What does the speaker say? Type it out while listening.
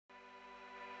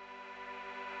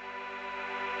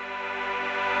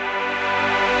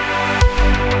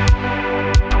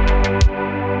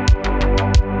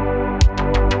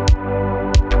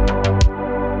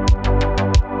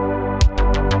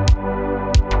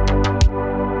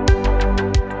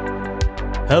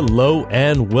Hello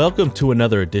and welcome to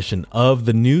another edition of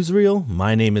the NewsReel.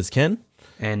 My name is Ken.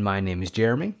 And my name is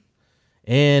Jeremy.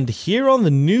 And here on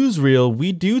the NewsReel,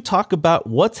 we do talk about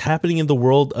what's happening in the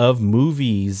world of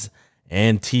movies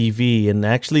and TV. And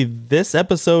actually, this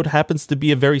episode happens to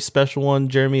be a very special one,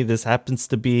 Jeremy. This happens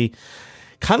to be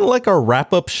kind of like our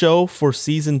wrap-up show for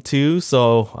season 2.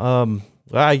 So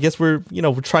I guess we're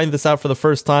trying this out for the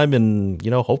first time, and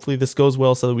hopefully this goes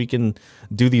well so that we can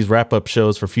do these wrap-up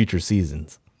shows for future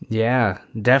seasons. Yeah,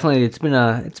 definitely. It's been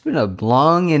a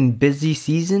long and busy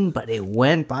season, but it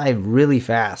went by really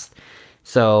fast.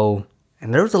 So,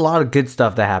 and there was a lot of good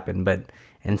stuff that happened,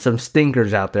 and some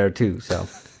stinkers out there too. So,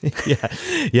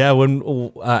 yeah.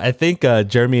 When I think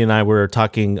Jeremy and I were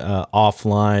talking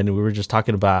offline, we were just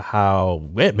talking about how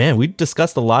we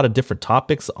discussed a lot of different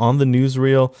topics on the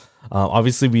newsreel.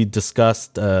 Obviously, we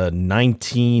discussed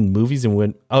 19 movies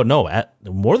and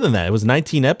more than that. It was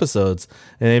 19 episodes,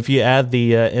 and if you add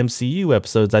the MCU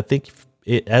episodes, I think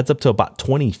it adds up to about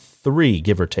 23,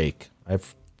 give or take. I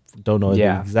don't know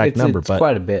the exact number, it's but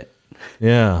quite a bit.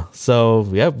 Yeah. So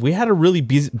we had a really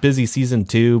busy season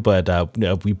 2, but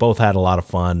we both had a lot of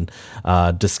fun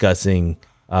discussing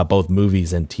both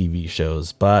movies and TV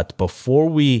shows. But before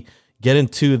we get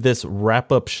into this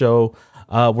wrap-up show,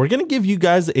 we're going to give you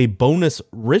guys a bonus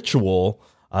ritual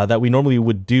that we normally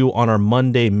would do on our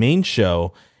Monday main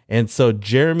show. And so,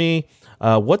 Jeremy,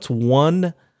 what's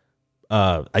one,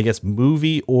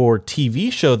 movie or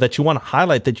TV show that you want to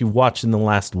highlight that you watched in the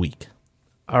last week?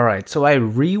 All right, so I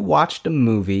rewatched a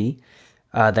movie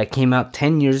that came out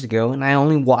 10 years ago, and I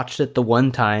only watched it the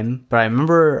one time, but I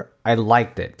remember I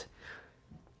liked it.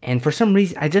 And for some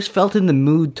reason, I just felt in the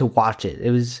mood to watch it.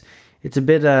 It's a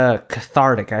bit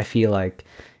cathartic, I feel like.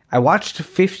 I watched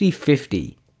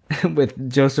 50-50 with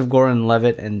Joseph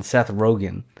Gordon-Levitt and Seth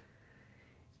Rogen.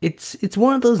 It's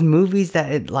one of those movies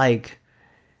that it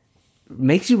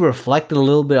makes you reflect a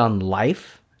little bit on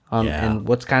life and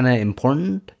what's kind of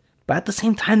important. But at the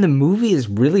same time, the movie is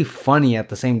really funny at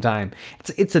the same time.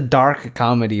 It's a dark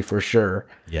comedy for sure.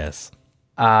 Yes.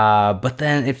 But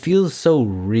then it feels so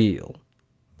real.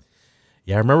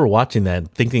 Yeah, I remember watching that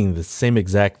and thinking the same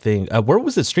exact thing. Where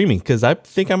was it streaming? Because I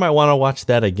think I might want to watch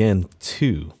that again,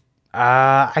 too.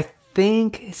 I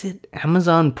think, is it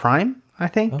Amazon Prime, I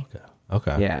think?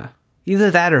 Okay. Yeah.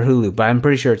 Either that or Hulu, but I'm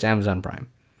pretty sure it's Amazon Prime.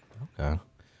 Okay.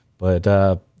 But,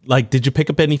 did you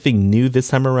pick up anything new this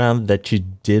time around that you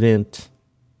didn't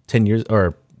 10 years,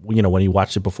 or, when you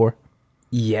watched it before?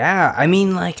 Yeah, I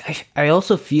mean, I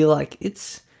also feel like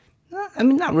it's,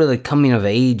 not really a coming of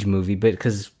age movie, but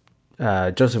because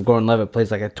Joseph Gordon-Levitt plays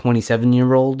like a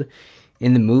 27-year-old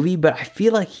in the movie, but I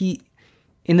feel like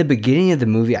in the beginning of the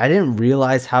movie, I didn't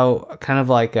realize how kind of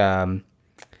like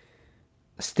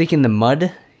stick in the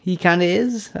mud he kind of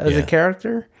is as a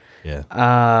character.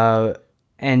 Yeah.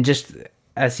 And just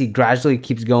as he gradually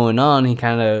keeps going on, he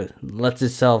kind of lets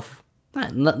himself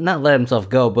not let himself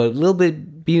go, but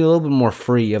be a little bit more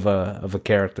free of a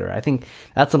character. I think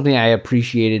that's something I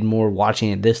appreciated more watching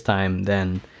it this time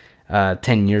than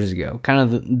 10 years ago. Kind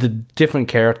of the different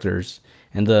characters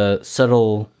and the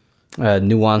subtle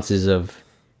nuances of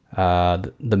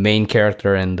the main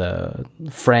character and the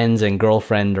friends and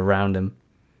girlfriend around him.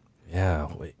 Yeah.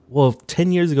 Well,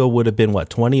 10 years ago would have been,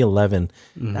 2011.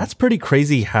 Mm-hmm. That's pretty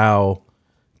crazy how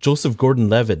Joseph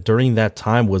Gordon-Levitt during that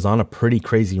time was on a pretty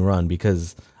crazy run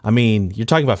because, you're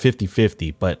talking about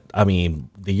 50-50, but,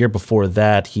 the year before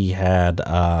that, he had...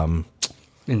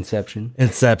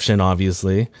 Inception,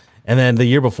 obviously. And then the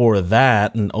year before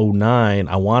that, in 2009,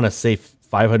 I want to say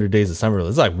 500 Days of Summer.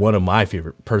 It's like one of my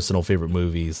personal favorite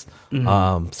movies.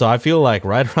 Mm-hmm. So I feel like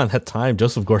right around that time,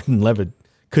 Joseph Gordon-Levitt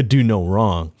could do no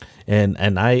wrong.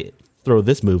 And I throw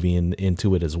this movie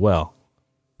into it as well.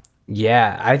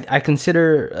 Yeah, I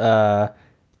consider,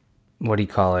 what do you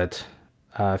call it?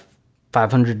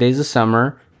 500 Days of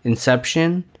Summer,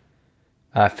 Inception,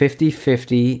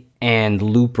 50-50, and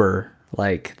Looper.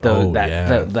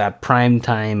 That prime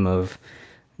time of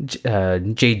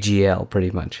JGL,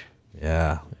 pretty much.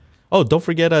 Yeah. Oh, don't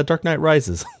forget Dark Knight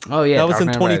Rises. Oh, yeah. That was in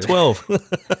 2012.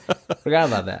 Forgot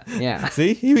about that. Yeah.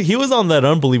 See, he was on that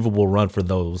unbelievable run for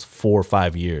those 4 or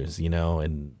 5 years,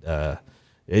 and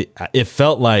it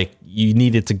felt like you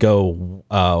needed to go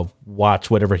watch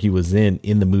whatever he was in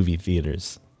the movie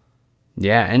theaters.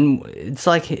 Yeah, and it's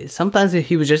like sometimes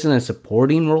he was just in a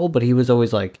supporting role, but he was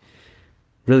always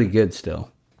really good still.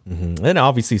 Mm-hmm. And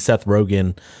obviously Seth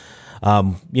Rogen,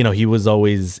 he was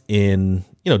always in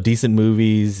decent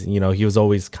movies. He was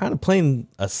always kind of playing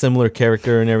a similar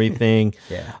character and everything.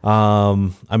 Yeah.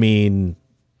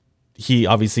 He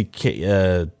obviously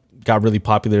got really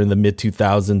popular in the mid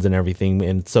 2000s and everything.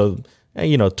 And so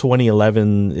And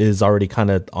 2011 is already kind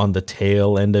of on the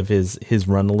tail end of his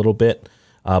run a little bit.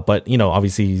 But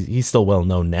obviously he's still well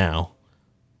known now.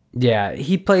 Yeah,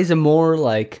 he plays a more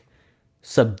like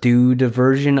subdued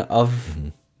version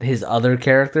of his other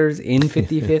characters in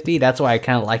 50/50. That's why I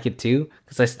kind of like it too,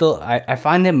 because I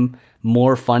find him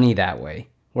more funny that way,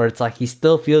 where it's like he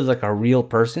still feels like a real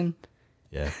person,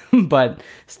 Yeah. but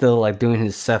still like doing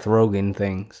his Seth Rogen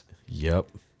things. Yep.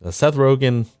 Seth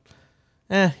Rogen,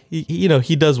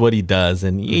 he does what he does,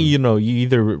 and you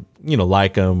either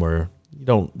like him or you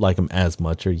don't like him as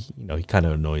much, or he kind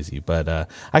of annoys you. But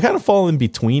I kind of fall in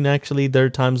between. Actually, there are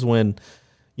times when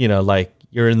like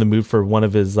you're in the mood for one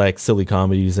of his like silly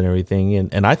comedies and everything,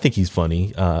 and I think he's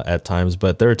funny at times.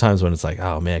 But there are times when it's like,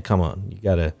 oh man, come on, you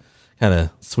gotta kind of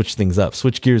switch things up,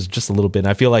 switch gears just a little bit. And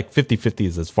I feel like 50/50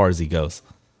 is as far as he goes.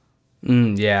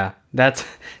 Yeah, it's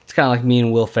kind of like me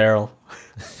and Will Ferrell.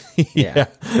 Yeah,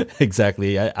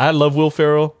 exactly. I love Will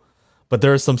Ferrell, but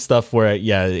there is some stuff where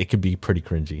it could be pretty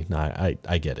cringy. No,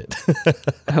 I get it.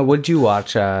 What'd you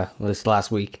watch this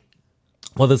last week?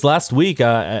 Well, this last week,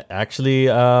 I actually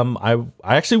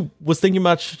was thinking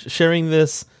about sharing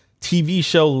this TV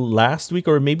show last week,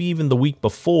 or maybe even the week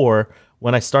before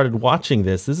when I started watching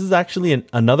this. This is actually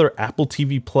another Apple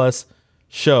TV Plus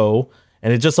show.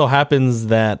 And it just so happens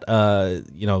that,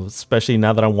 especially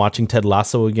now that I'm watching Ted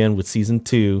Lasso again with season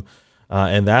 2,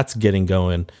 and that's getting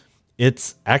going,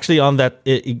 it's actually on that.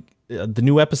 The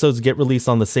new episodes get released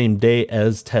on the same day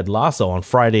as Ted Lasso on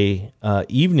Friday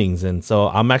evenings. And so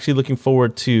I'm actually looking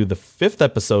forward to the 5th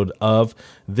episode of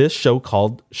this show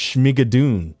called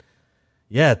Schmigadoon.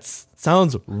 Yeah, it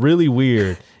sounds really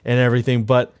weird and everything,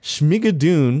 but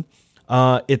Schmigadoon,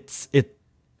 it's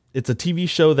a TV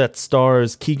show that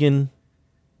stars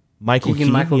Keegan-Michael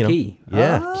Key.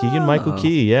 Yeah, Keegan-Michael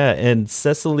Key. Yeah, and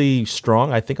Cecily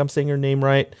Strong. I think I'm saying her name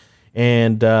right.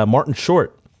 And Martin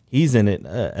Short. He's in it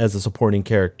as a supporting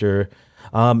character.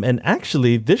 And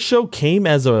actually, this show came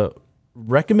as a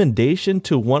recommendation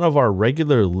to one of our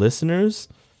regular listeners.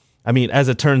 I mean, as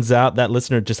it turns out, that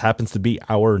listener just happens to be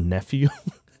our nephew.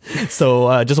 So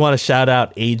I just want to shout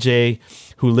out AJ,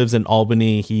 who lives in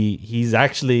Albany. He's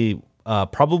actually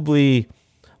probably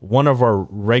one of our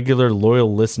regular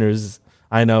loyal listeners.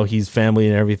 I know he's family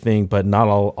and everything, but not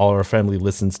all our family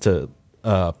listens to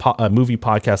a movie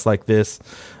podcast like this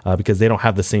because they don't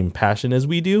have the same passion as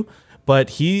we do.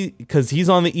 But because he's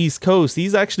on the East Coast,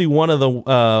 he's actually one of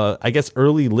the I guess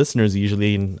early listeners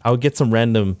usually, and I'll get some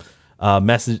random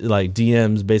message like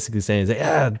DMs basically saying,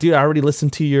 yeah, dude, I already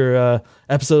listened to your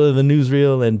episode of the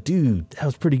Newsreel, and dude, that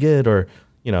was pretty good, or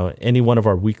any one of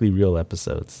our weekly reel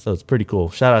episodes. So it's pretty cool.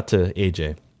 Shout out to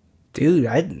AJ.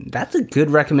 Dude, that's a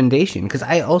good recommendation, because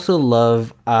I also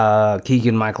love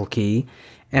Keegan-Michael Key,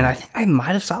 and I think I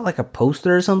might have saw like a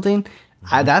poster or something.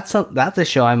 That's a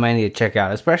show I might need to check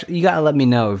out. Especially, you gotta let me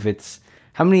know if it's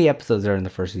how many episodes are in the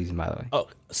first season, by the way. Oh,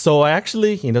 so I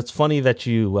actually, it's funny that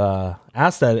you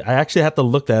asked that. I actually had to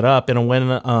look that up, and I went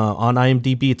on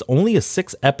IMDb. It's only a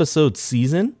 6-episode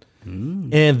season,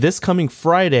 and this coming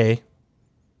Friday,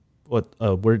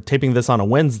 we're taping this on a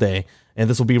Wednesday, and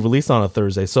this will be released on a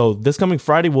Thursday. So this coming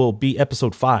Friday will be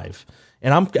episode 5,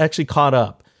 and I'm actually caught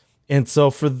up. And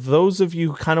so for those of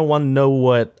you who kind of want to know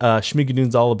what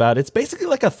Schmigadoon's all about, it's basically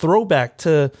like a throwback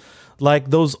to like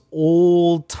those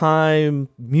old time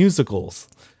musicals,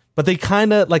 but they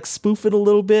kind of like spoof it a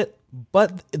little bit.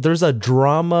 But there's a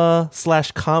drama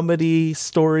 / comedy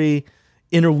story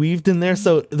interweaved in there.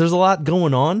 So there's a lot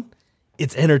going on.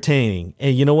 It's entertaining.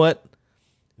 And you know what?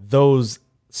 Those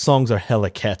songs are hella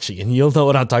catchy, and you'll know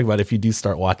what I'm talking about if you do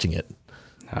start watching it.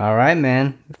 All right,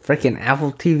 man. Freaking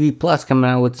Apple TV Plus coming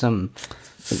out with some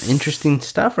interesting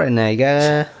stuff right now. You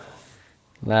gotta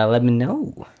let me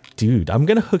know. Dude, I'm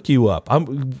going to hook you up.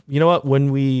 You know what?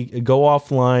 When we go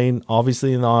offline,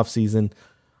 obviously in the off season,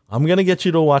 I'm going to get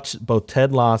you to watch both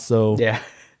Ted Lasso,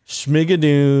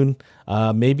 Schmigadoon,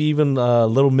 maybe even a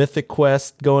little Mythic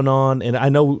Quest going on. And I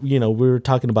know, we were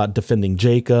talking about Defending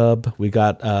Jacob. We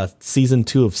got season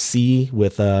 2 of C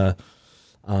with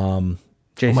Jason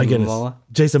Momoa.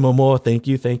 Jason Momoa, thank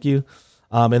you.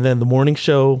 And then The Morning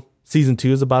Show season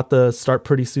 2 is about to start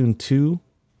pretty soon too.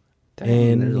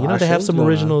 And they have some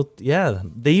original,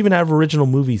 they even have original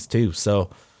movies too.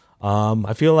 So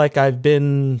I feel like I've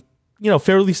been,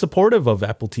 fairly supportive of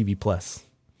Apple TV Plus.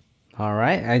 All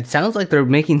right, it sounds like they're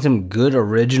making some good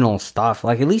original stuff,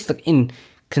 like at least in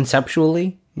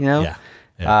conceptually, Yeah.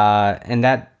 And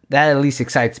that at least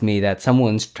excites me that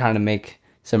someone's trying to make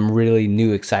some really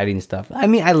new, exciting stuff. I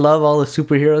mean, I love all the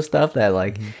superhero stuff that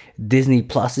like Disney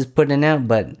Plus is putting out,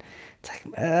 but it's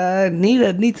like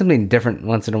need something different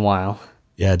once in a while.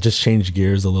 Yeah, just change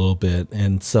gears a little bit.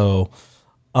 And so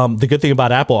the good thing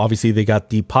about Apple, obviously, they got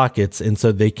deep pockets, and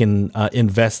so they can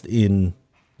invest in,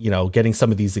 getting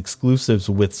some of these exclusives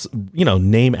with,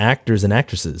 name actors and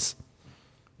actresses.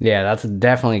 Yeah, that's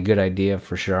definitely a good idea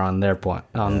for sure on their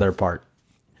their part.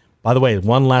 By the way,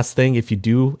 one last thing, if you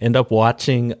do end up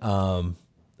watching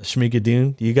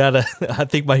Shmigadoon, you gotta, I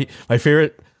think my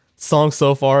favorite song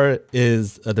so far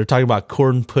is they're talking about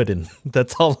corn pudding.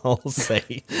 That's all I'll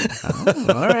say. Oh,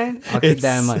 all right, I'll keep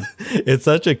that in mind. It's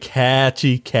such a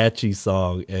catchy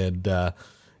song, and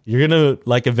you're gonna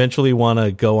eventually want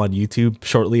to go on YouTube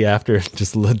shortly after,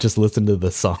 just listen to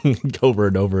the song over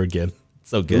and over again.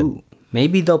 So good. Ooh,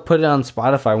 maybe they'll put it on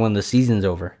Spotify when the season's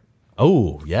over.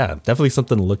 Oh yeah, definitely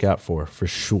something to look out for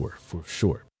sure.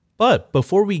 But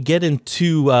before we get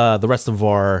into the rest of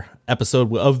our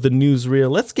episode of the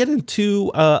newsreel, let's get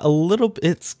into a little.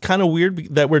 It's kind of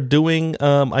weird that we're doing,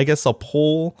 I guess, a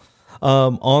poll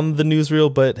on the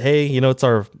newsreel. But hey, it's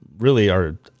our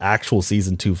actual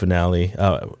season 2 finale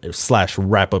 /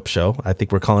 wrap up show. I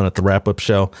think we're calling it the wrap up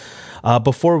show.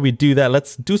 Before we do that,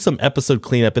 let's do some episode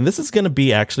cleanup, and this is going to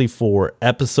be actually for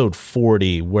episode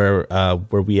 40, where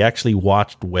we actually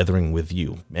watched Weathering with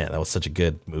You. Man, that was such a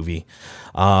good movie.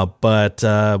 But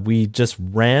we just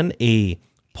ran a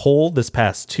poll this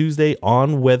past Tuesday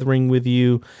on Weathering with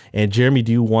You. And Jeremy,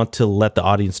 do you want to let the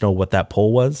audience know what that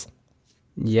poll was?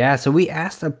 Yeah, so we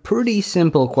asked a pretty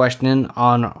simple question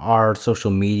on our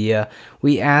social media.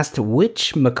 We asked,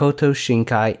 which Makoto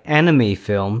Shinkai anime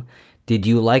film did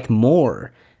you like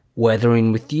more,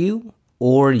 Weathering with You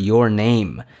or Your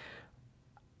Name?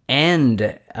 And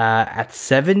at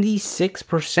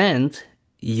 76%,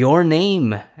 Your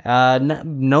Name.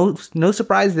 No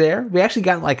surprise there. We actually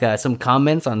got some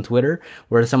comments on Twitter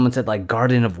where someone said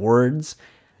Garden of Words.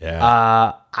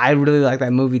 Yeah. I really like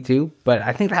that movie too, but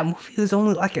I think that movie was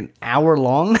only an hour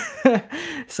long.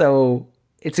 So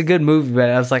it's a good movie, but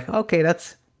I was like, okay,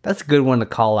 that's a good one to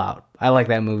call out. I like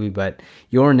that movie, but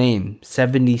Your Name,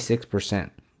 76%.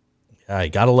 I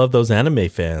gotta love those anime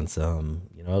fans.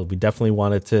 We definitely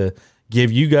wanted to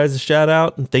give you guys a shout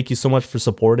out, and thank you so much for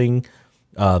supporting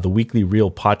the Weekly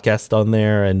Reel podcast on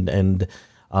there, and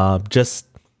just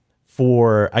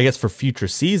for future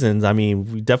seasons. I mean,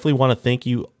 we definitely want to thank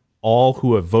you all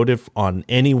who have voted on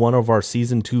any one of our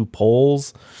season 2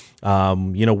 polls.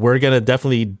 We're gonna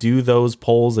definitely do those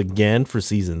polls again for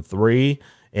season 3.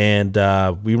 And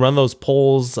we run those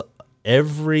polls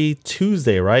every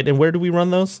Tuesday, right? And where do we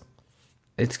run those?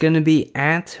 It's going to be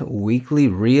at Weekly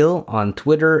Reel on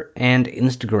Twitter and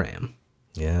Instagram.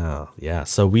 Yeah.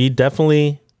 So we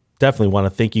definitely want to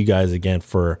thank you guys again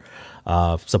for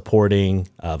supporting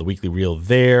the Weekly Reel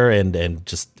there and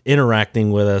just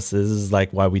interacting with us. This is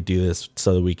why we do this,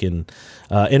 so that we can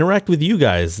interact with you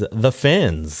guys, the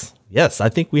fans. Yes, I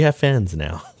think we have fans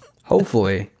now.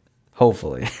 Hopefully.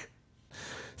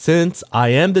 Since I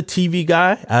am the TV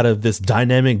guy out of this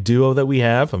dynamic duo that we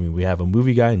have, I mean, we have a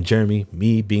movie guy and Jeremy,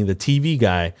 me being the TV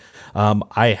guy,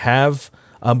 I have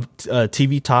a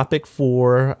TV topic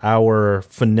for our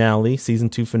finale, season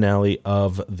 2 finale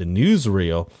of the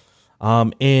newsreel.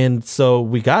 And so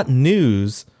we got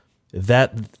news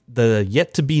that the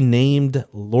yet to be named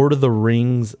Lord of the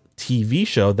Rings TV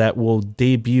show that will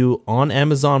debut on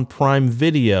Amazon Prime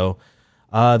Video,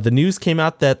 the news came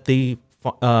out that they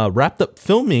wrapped up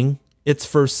filming its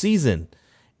first season,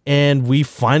 and we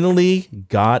finally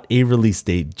got a release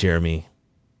date, Jeremy.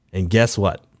 And guess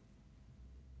what?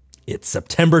 It's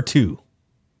September 2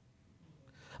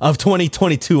 of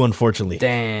 2022, unfortunately.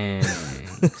 Dang.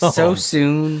 So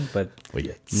soon, but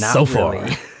not so really.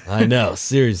 far. I know,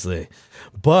 seriously.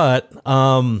 But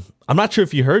I'm not sure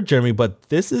if you heard, Jeremy, but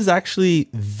this is actually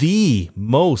the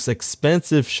most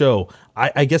expensive show,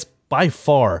 I guess, by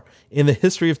far in the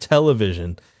history of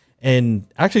television. And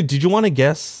actually, did you want to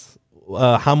guess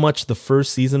how much the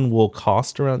first season will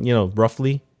cost around,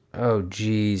 roughly? Oh,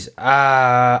 geez.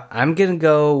 I'm going to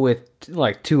go with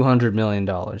 $200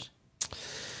 million.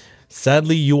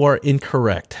 Sadly, you are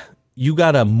incorrect. You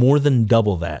got to more than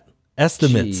double that.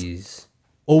 Estimates. Jeez.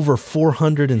 Over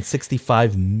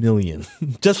 465 million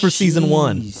just for season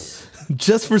 1.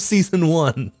 Just for season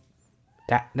 1.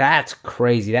 That's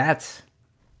crazy. At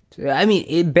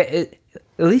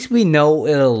least we know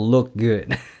it'll look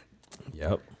good.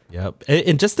 Yep.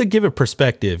 And just to give it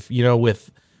perspective,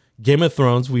 with Game of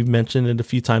Thrones, we've mentioned it a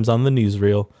few times on the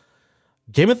newsreel.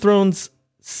 Game of Thrones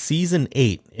season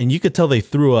 8, and you could tell they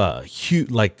threw a huge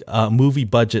movie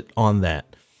budget on that.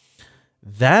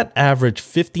 That averaged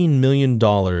 $15 million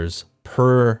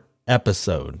per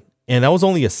episode, and that was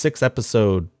only a 6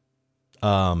 episode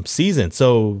season.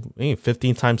 So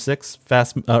 15 times 6,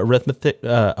 fast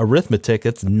arithmetic,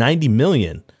 it's 90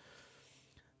 million.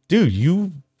 Dude,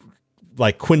 you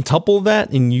like quintuple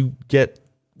that and you get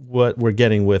what we're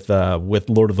getting with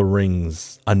Lord of the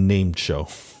Rings Unnamed show.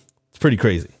 It's pretty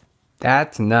crazy.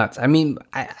 That's nuts. I mean,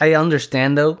 I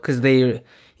understand though, because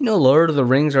Lord of the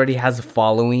Rings already has a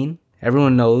following.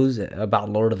 Everyone knows about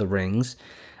Lord of the Rings.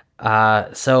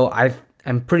 So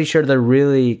I'm pretty sure they're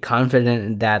really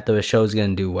confident that the show's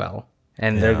gonna do well,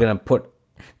 and they're gonna put.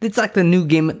 It's like the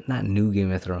not new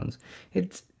Game of Thrones.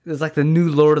 It's like the new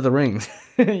Lord of the Rings.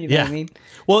 You know what I mean?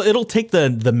 Well, it'll take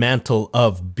the mantle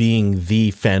of being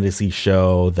the fantasy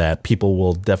show that people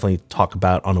will definitely talk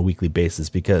about on a weekly basis,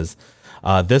 because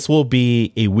this will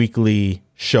be a weekly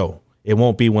show. It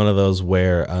won't be one of those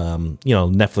where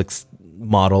Netflix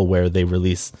model where they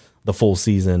release the full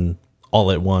season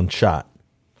all at one shot,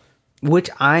 which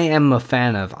I am a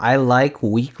fan of. I like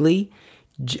weekly.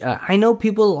 I know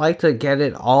people like to get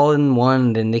it all in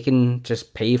one, then they can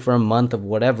just pay for a month of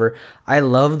whatever. I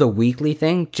love the weekly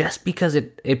thing just because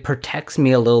it protects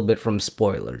me a little bit from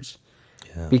spoilers.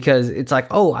 Yeah. Because it's like,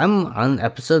 oh, I'm on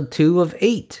episode 2 of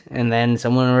 8, and then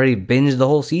someone already binged the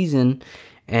whole season,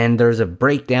 and there's a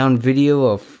breakdown video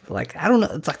of, like, I don't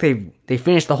know, it's like they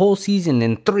finished the whole season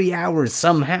in 3 hours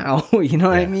somehow. You know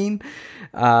what I mean?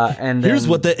 And then, here's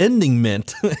what the ending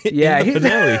meant. Yeah, the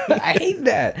finale. I hate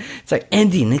that. It's like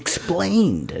ending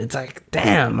explained. It's like,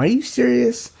 damn, are you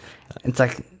serious? It's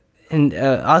like, and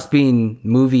us being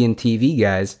movie and TV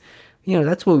guys,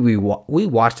 that's what we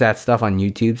watch that stuff on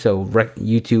YouTube. So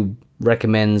YouTube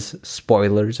recommends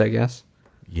spoilers, I guess.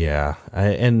 Yeah,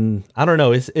 and I don't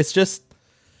know. It's just,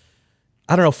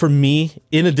 I don't know. For me,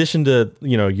 in addition to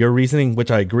your reasoning,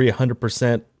 which I agree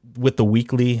 100%. With the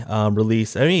weekly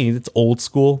release, I mean, it's old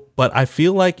school, but I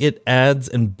feel like it adds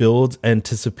and builds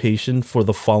anticipation for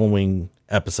the following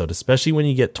episode, especially when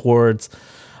you get towards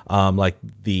like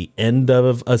the end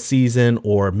of a season,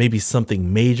 or maybe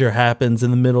something major happens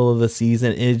in the middle of the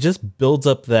season, and it just builds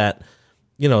up that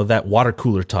that water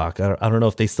cooler talk. I don't know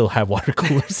if they still have water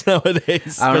coolers nowadays,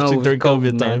 especially during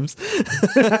COVID times.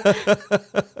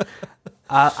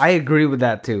 I agree with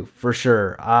that too, for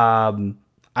sure. I'm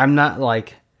not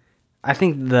like, I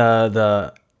think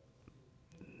the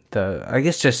I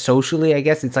guess just socially, I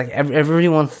guess it's like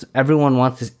everyone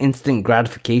wants this instant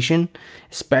gratification,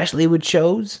 especially with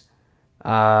shows,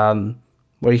 where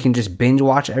you can just binge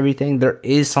watch everything. There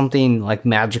is something like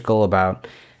magical about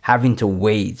having to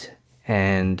wait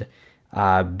and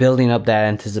building up that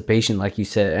anticipation, like you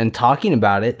said, and talking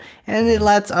about it, and it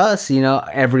lets us,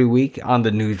 every week on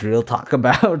the newsreel talk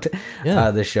about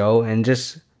the show, and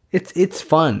just it's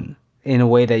fun. In a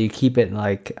way that you keep it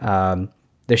like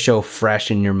the show fresh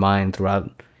in your mind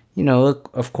throughout,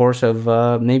 of course,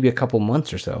 of maybe a couple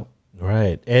months or so.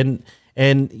 Right, and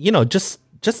just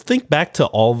think back to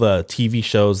all the TV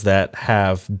shows that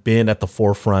have been at the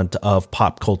forefront of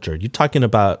pop culture. You're talking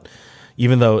about,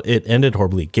 even though it ended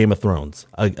horribly, Game of Thrones,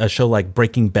 a show like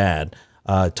Breaking Bad,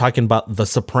 talking about The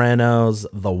Sopranos,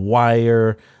 The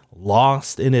Wire,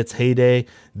 Lost in its heyday.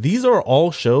 These are all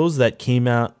shows that came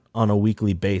out on a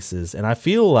weekly basis, and I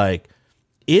feel like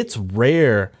it's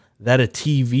rare that a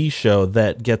TV show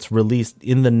that gets released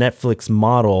in the Netflix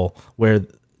model, where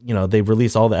they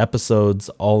release all the episodes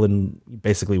all in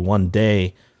basically one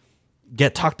day,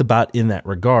 get talked about in that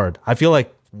regard. I feel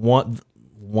like one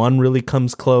really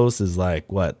comes close is like,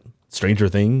 what, Stranger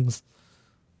Things?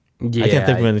 Yeah, I can't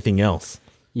think of anything else.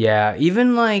 Yeah,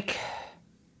 even like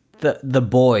the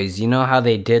Boys, how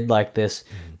they did like this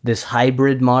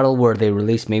hybrid model where they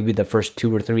release maybe the first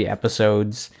 2 or 3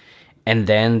 episodes and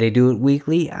then they do it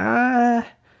weekly. I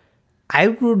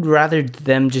would rather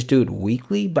them just do it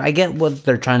weekly, but I get what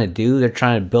they're trying to do. They're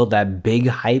trying to build that big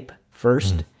hype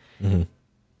first and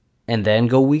then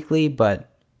go weekly,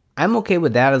 but I'm okay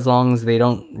with that as long as they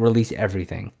don't release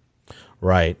everything.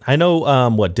 Right. I know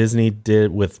what Disney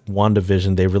did with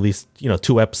WandaVision. They released,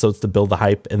 2 episodes to build the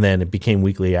hype, and then it became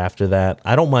weekly after that.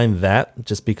 I don't mind that,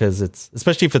 just because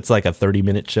especially if it's like a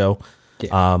 30-minute show.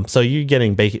 Yeah. So you're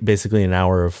getting basically an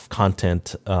hour of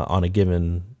content on a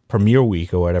given premiere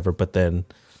week or whatever. But then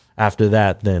after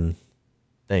that,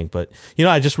 But,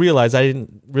 I just realized I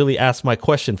didn't really ask my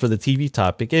question for the TV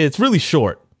topic. It's really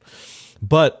short.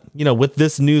 But, with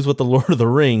this news with the Lord of the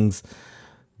Rings,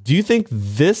 do you think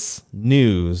this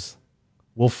news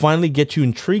will finally get you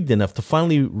intrigued enough to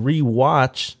finally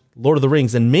rewatch Lord of the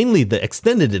Rings, and mainly the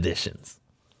extended editions?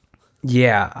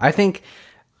 Yeah, I think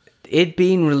it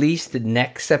being released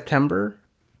next September,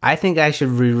 I think I should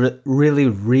really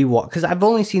rewatch, because I've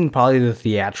only seen probably the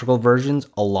theatrical versions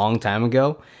a long time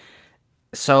ago.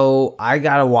 So I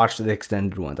gotta watch the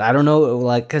extended ones. I don't know,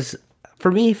 like, cause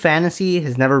for me, fantasy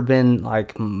has never been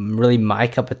like really my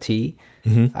cup of tea.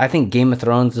 I think Game of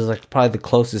Thrones is like probably the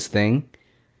closest thing.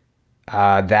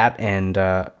 That and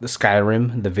the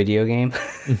Skyrim, the video game.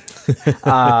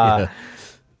 Yeah.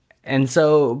 And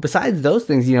so, besides those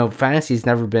things, fantasy's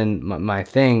never been my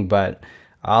thing. But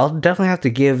I'll definitely have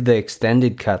to give the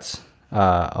extended cuts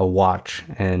a watch,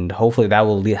 and hopefully that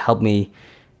will help me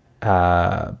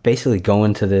basically go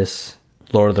into this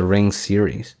Lord of the Rings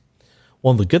series.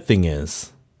 Well, the good thing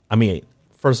is, I mean,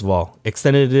 first of all,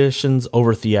 extended editions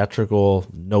over theatrical,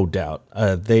 no doubt.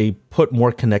 They put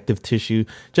more connective tissue.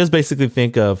 Just basically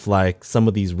think of like some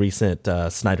of these recent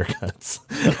Snyder cuts,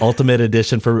 Ultimate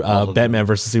Edition for Batman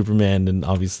versus Superman, and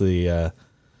obviously the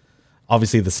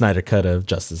Snyder cut of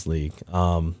Justice League.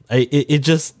 It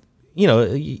just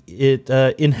it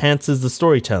enhances the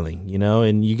storytelling,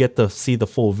 and you get to see the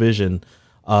full vision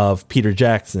of Peter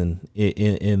Jackson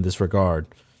in this regard.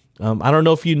 I don't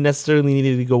know if you necessarily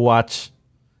needed to go watch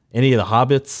any of the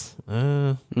Hobbits.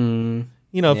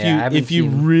 Yeah,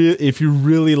 If you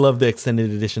really love the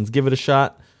extended editions, give it a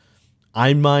shot.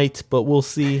 I might, but we'll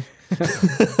see.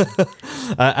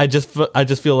 I just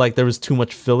feel like there was too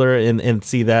much filler, and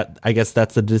see that. I guess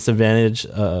that's the disadvantage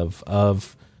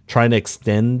of trying to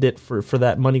extend it for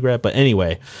that money grab. But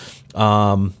anyway,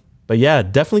 but yeah,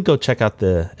 definitely go check out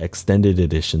the extended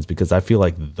editions because I feel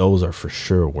like those are for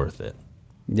sure worth it.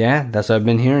 Yeah, that's what I've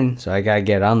been hearing, so I gotta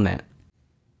get on that.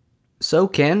 So,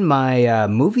 Ken, my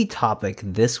movie topic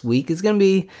this week is gonna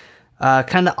be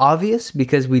kind of obvious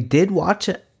because we did watch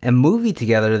a movie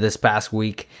together this past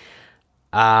week.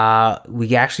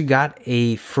 We actually got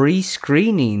a free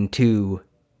screening to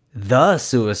The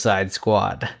Suicide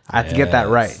Squad. I have to get that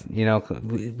right.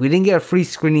 We didn't get a free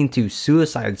screening to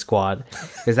Suicide Squad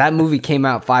because that movie came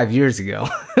out 5 years ago.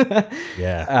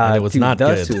 Yeah, and it was not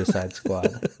The good. Suicide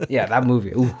Squad. Yeah, that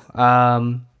movie. Ooh.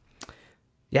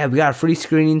 Yeah, we got a free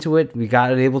screening to it. We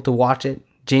got able to watch it.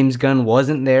 James Gunn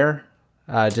wasn't there,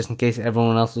 just in case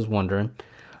everyone else was wondering.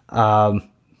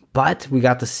 But we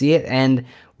got to see it, and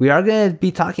we are going to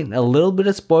be talking a little bit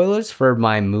of spoilers for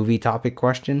my movie topic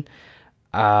question.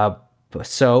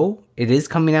 So it is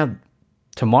coming out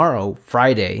tomorrow,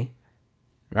 Friday,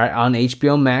 right, on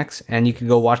HBO Max, and you can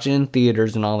go watch it in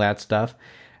theaters and all that stuff.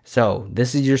 So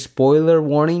this is your spoiler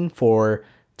warning for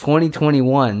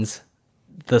 2021's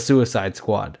The Suicide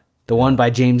Squad, the one by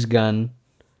James Gunn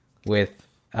with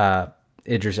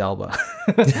Idris Elba.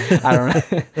 I don't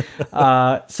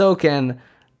know. So Ken,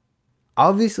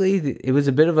 obviously it was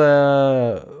a bit of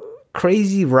a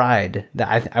crazy ride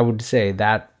that I would say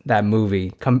that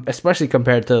movie, especially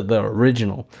compared to the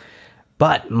original.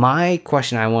 But my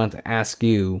question I wanted to ask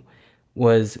you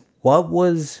was, what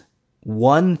was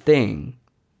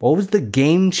the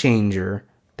game changer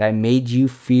that made you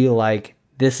feel like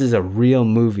this is a real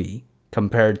movie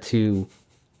compared to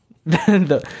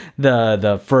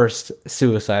the first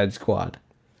Suicide Squad?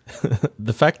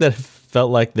 The fact that it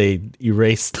felt like they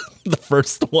erased the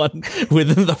first one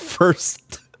within the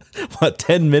first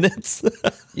 10 minutes.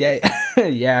 Yeah.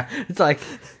 Yeah, it's like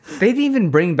they didn't even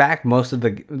bring back most of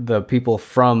the people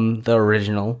from the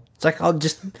original. It's like, I'll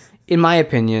just, in my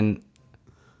opinion,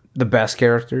 the best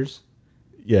characters.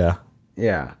 Yeah.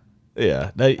 Yeah.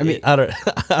 Yeah.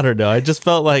 I don't know. I just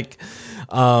felt like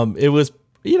it was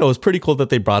it was pretty cool that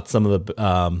they brought some of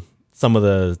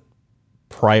the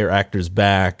prior actors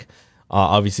back.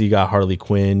 Obviously, you got Harley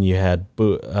Quinn. You had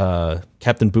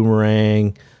Captain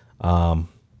Boomerang. I'm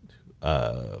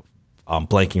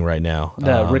blanking right now.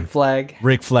 Rick Flag.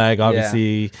 Rick Flag,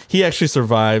 obviously, he actually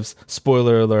survives.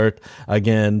 Spoiler alert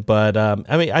again. But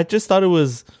I just thought it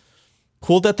was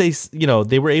cool that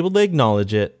they were able to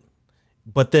acknowledge it.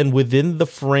 But then within the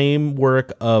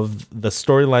framework of the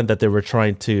storyline that they were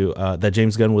trying to, that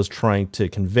James Gunn was trying to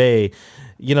convey,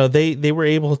 they were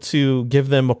able to give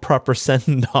them a proper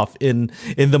send off in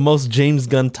the most James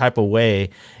Gunn type of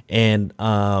way. And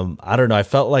I don't know, I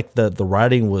felt like the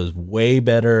writing was way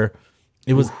better.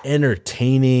 It was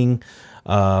entertaining.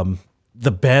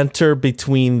 The banter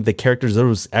between the characters, there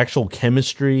was actual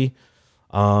chemistry.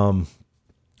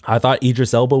 I thought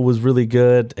Idris Elba was really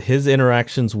good. His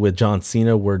interactions with John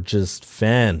Cena were just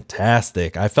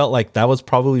fantastic. I felt like that was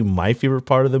probably my favorite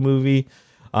part of the movie.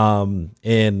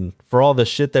 And for all the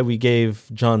shit that we gave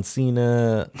John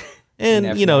Cena and,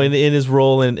 in his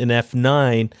role in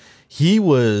F9, it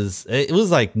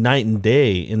was like night and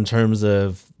day in terms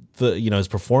of his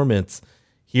performance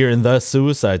here in The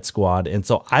Suicide Squad. And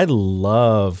so I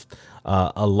loved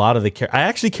a lot of I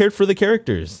actually cared for the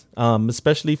characters,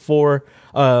 especially for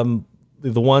the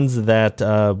ones that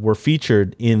were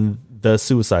featured in The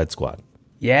Suicide Squad.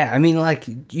 Yeah, I mean, like,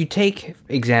 you take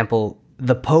example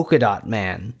the polka dot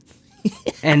man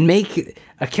and make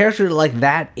a character like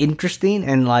that interesting,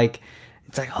 and like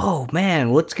it's like, oh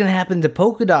man, what's gonna happen to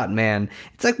polka dot man?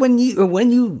 It's like when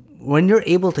you're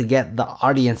able to get the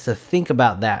audience to think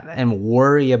about that and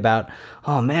worry about,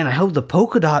 oh man, I hope the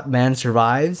polka dot man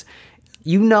survives.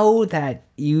 You know that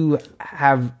you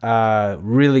have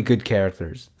really good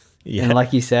characters. And Yeah.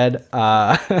 like you said,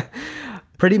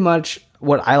 pretty much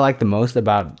what I like the most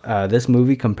about this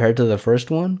movie compared to the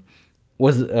first one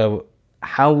was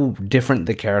how different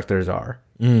the characters are.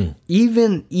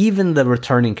 Even the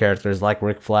returning characters like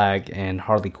Rick Flag and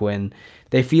Harley Quinn,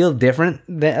 they feel different.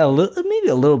 Maybe a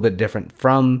little bit different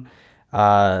from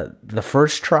the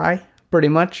first try, pretty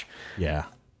much. Yeah.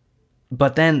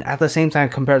 But then at the same time,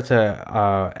 compared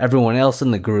to everyone else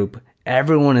in the group,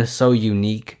 everyone is so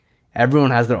unique.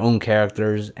 Everyone has their own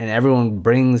characters, and everyone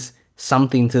brings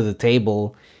something to the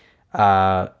table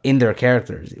in their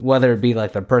characters, whether it be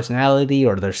like their personality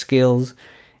or their skills.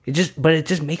 But it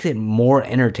just makes it more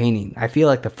entertaining. I feel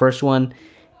like the first one,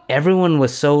 everyone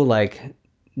was so like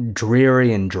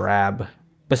dreary and drab,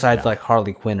 besides like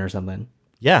Harley Quinn or something.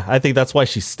 Yeah, I think that's why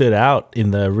she stood out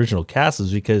in the original cast,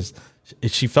 is because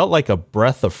she felt like a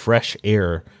breath of fresh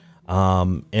air.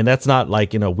 And that's not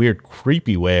like in a weird,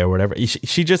 creepy way or whatever.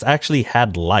 She just actually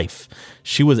had life.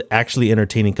 She was actually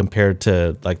entertaining compared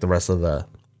to like the rest of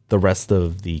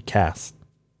the cast.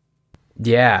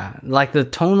 Yeah, like the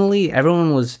tonally,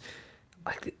 everyone was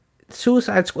like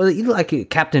Suicide Squad. Even like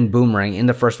Captain Boomerang in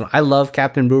the first one. I love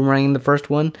Captain Boomerang in the first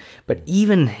one, but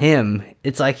even him,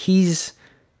 it's like he's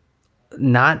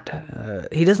not.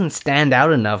 He doesn't stand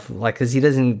out enough, like because he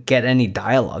doesn't get any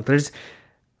dialogue. There's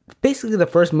basically the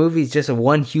first movie is just a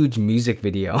one huge music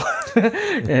video.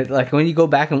 Like when you go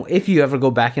back and if you ever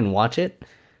go back and watch it,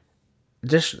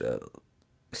 just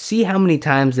see how many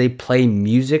times they play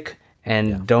music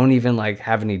and don't even like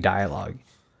have any dialogue.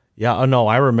 Yeah, oh no,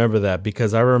 I remember that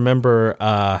because I remember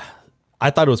I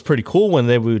thought it was pretty cool when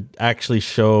they would actually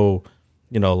show,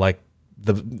 like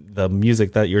the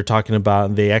music that you're talking about,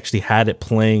 and they actually had it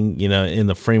playing, in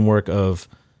the framework of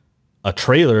a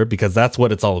trailer, because that's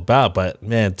what it's all about. But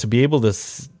man, to be able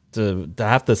to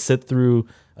have to sit through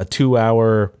a 2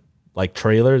 hour like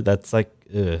trailer, that's like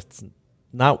it's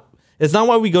not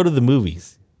why we go to the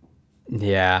movies.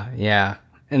 Yeah.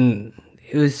 And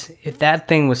if that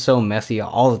thing was so messy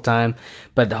all the time,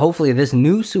 but hopefully this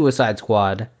new Suicide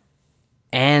Squad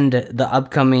and the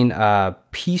upcoming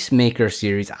Peacemaker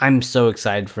series, I'm so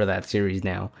excited for that series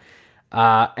now.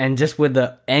 And just with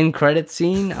the end credit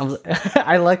scene,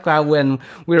 I like how when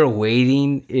we were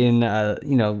waiting in,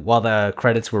 while the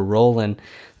credits were rolling,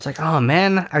 it's like, oh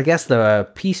man, I guess the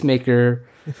Peacemaker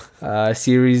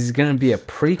series is gonna be a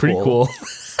prequel.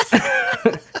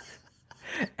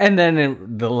 And then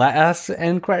in the last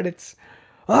end credits,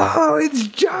 oh, it's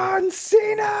John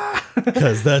Cena!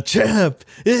 Because the champ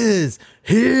is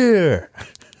here.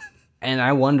 And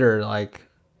I wonder, like,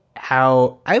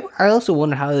 how... I also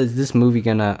wonder how is this movie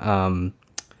gonna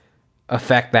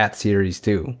affect that series,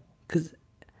 too? Because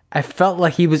I felt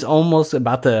like he was almost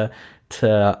about to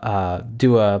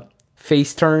do a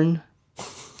face turn.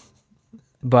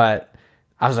 But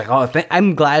I was like, oh,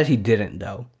 I'm glad he didn't,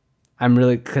 though. I'm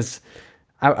really... Because...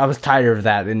 I was tired of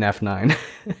that in F9.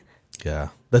 Yeah.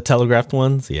 The telegraphed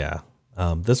ones. Yeah.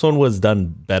 This one was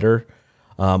done better.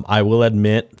 I will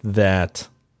admit that,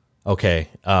 okay.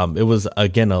 It was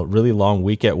again, a really long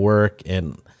week at work,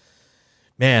 and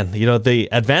man, the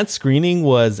advanced screening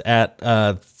was at,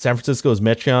 San Francisco's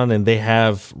Metreon, and they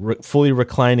have fully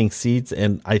reclining seats.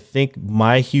 And I think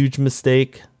my huge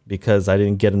mistake, because I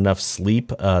didn't get enough sleep,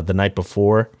 the night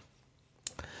before,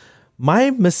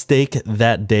 my mistake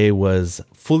that day was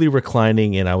fully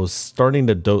reclining, and I was starting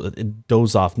to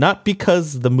doze off. Not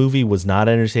because the movie was not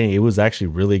entertaining. It was actually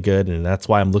really good, and that's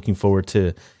why I'm looking forward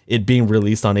to it being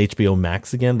released on HBO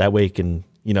Max again. That way it can,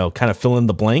 kind of fill in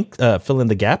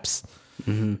the gaps.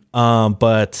 Mm-hmm.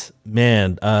 But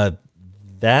man,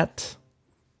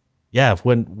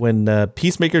 when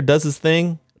Peacemaker does his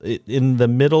thing in the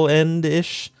middle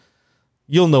end-ish,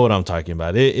 you'll know what I'm talking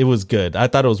about. It was good. I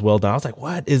thought it was well done. I was like,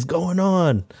 what is going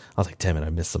on? I was like, damn it, I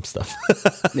missed some stuff.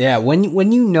 Yeah, when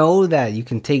you know that you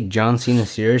can take John Cena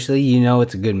seriously,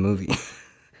 it's a good movie.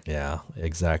 Yeah,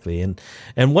 exactly. And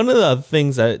one of the other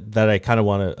things that I kind of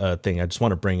want to I just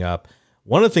want to bring up,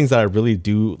 one of the things that I really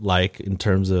do like in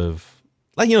terms of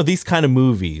like, these kind of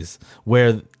movies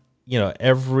where,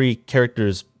 every character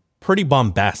is pretty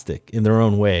bombastic in their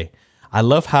own way. I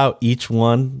love how each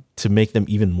one, to make them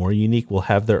even more unique, will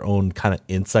have their own kind of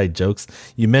inside jokes.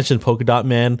 You mentioned Polka Dot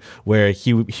Man, where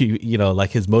he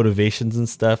like his motivations and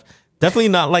stuff. Definitely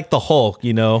not like the Hulk,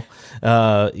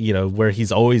 where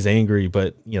he's always angry,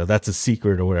 but that's a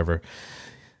secret or whatever.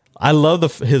 I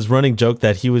love his running joke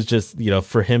that he was just,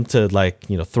 for him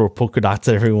to throw polka dots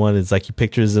at everyone. It's like he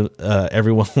pictures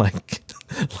everyone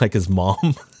like his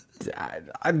mom.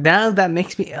 Now that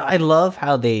makes me, I love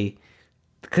how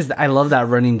because I love that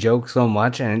running joke so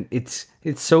much, and it's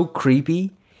so creepy,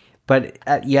 but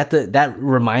that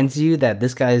reminds you that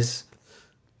this guy's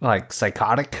like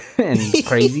psychotic and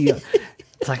crazy.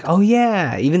 It's like, oh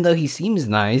yeah, even though he seems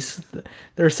nice,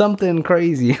 there's something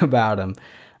crazy about him.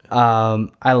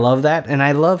 I love that, and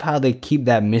I love how they keep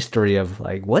that mystery of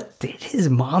like, what did his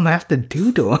mom have to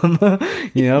do to him?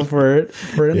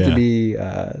 For him to be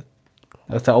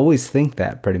to always think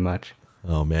that, pretty much.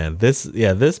 Oh man,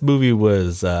 this movie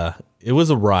was it was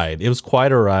a ride. It was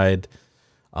quite a ride.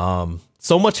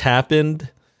 So much happened,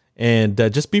 and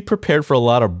just be prepared for a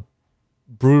lot of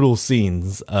brutal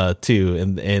scenes too,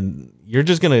 and you're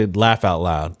just gonna laugh out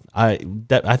loud. I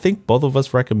think both of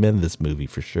us recommend this movie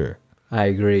for sure. I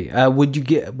agree. What would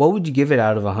you give it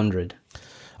out of 100?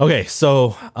 Okay,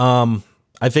 so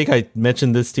I think I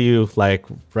mentioned this to you like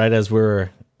right as we're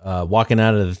walking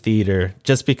out of the theater.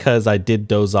 Just because I did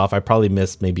doze off, I probably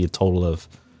missed maybe a total of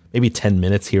maybe 10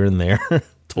 minutes here and there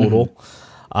total.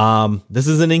 Mm-hmm. This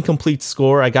is an incomplete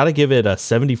score. I got to give it a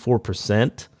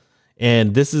 74%,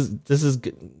 and this is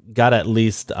got at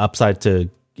least upside to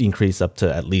increase up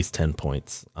to at least 10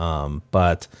 points.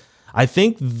 But I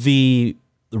think the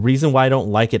reason why I don't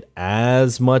like it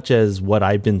as much as what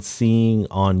I've been seeing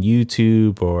on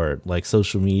YouTube or like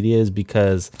social media is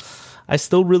because I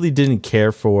still really didn't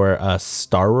care for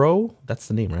Starro. That's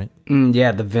the name, right?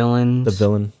 Yeah, the villain. The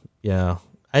villain. Yeah.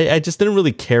 I just didn't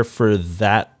really care for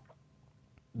that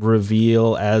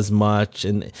reveal as much.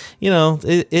 And,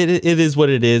 it is what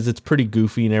it is. It's pretty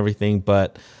goofy and everything,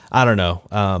 but I don't know.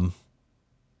 I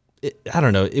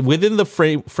don't know. Within the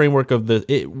framework of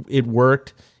it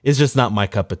worked. It's just not my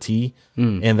cup of tea.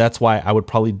 And that's why I would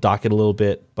probably dock it a little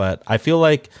bit. But I feel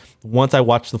like once I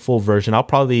watch the full version, I'll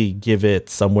probably give it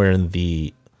somewhere in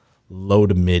the low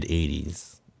to mid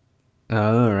 80s.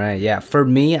 All right. Yeah. For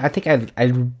me, I think I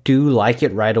do like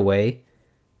it right away.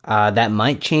 That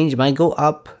might change. It might go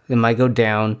up. It might go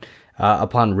down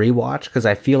upon rewatch, because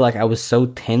I feel like I was so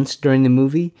tense during the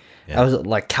movie. Yeah. I was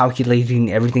like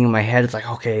calculating everything in my head. It's like,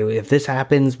 okay, if this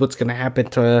happens, what's going to happen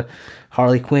to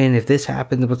Harley Quinn? If this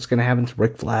happens, what's going to happen to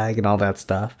Rick Flag and all that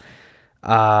stuff?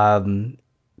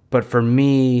 But for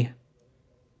me,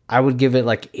 I would give it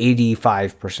like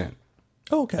 85%.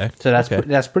 Oh, okay. So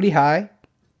that's pretty high.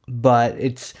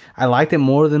 But I liked it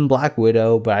more than Black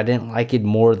Widow, but I didn't like it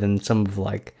more than some of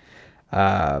like,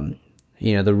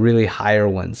 the really higher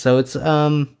ones. So it's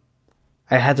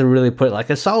I had to really put like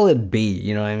a solid B.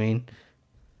 You know what I mean?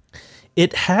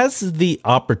 It has the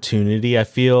opportunity, I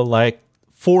feel like,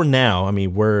 for now. I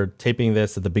mean, we're taping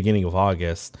this at the beginning of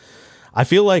August. I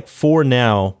feel like for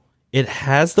now, it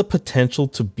has the potential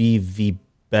to be the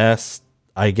best,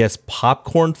 I guess,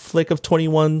 popcorn flick of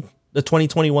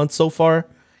 2021 so far.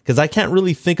 Because I can't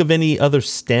really think of any other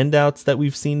standouts that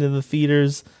we've seen in the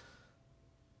theaters.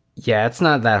 Yeah, it's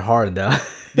not that hard, though.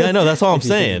 Yeah, I know. That's all I'm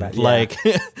saying. Yeah. Like,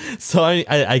 so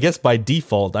I guess by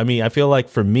default, I mean, I feel like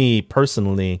for me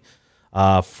personally,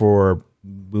 for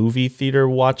movie theater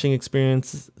watching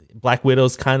experience, Black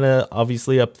Widow's kind of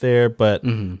obviously up there. But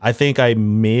I think I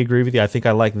may agree with you. I think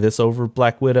I like this over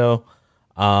Black Widow.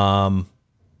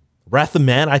 Wrath of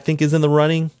Man, I think, is in the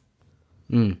running.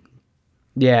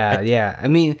 Yeah. I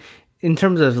mean, in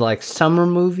terms of like summer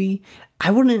movie, I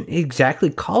wouldn't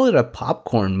exactly call it a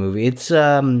popcorn movie. It's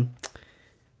I mean,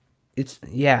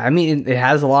 it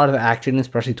has a lot of action,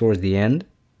 especially towards the end.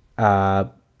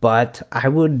 But I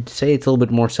would say it's a little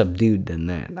bit more subdued than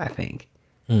that, I think.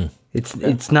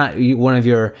 It's not one of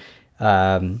your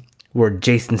where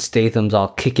Jason Statham's all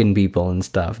kicking people and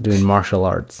stuff, doing martial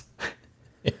arts.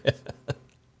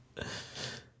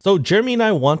 So Jeremy and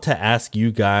I want to ask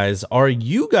you guys, are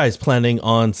you guys planning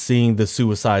on seeing the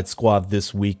Suicide Squad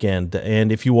this weekend?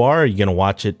 And if you are you going to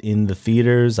watch it in the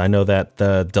theaters? I know that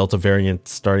the Delta variant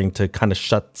starting to kind of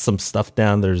shut some stuff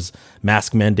down. There's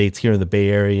mask mandates here in the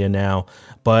Bay Area now.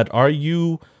 But are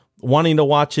you wanting to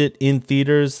watch it in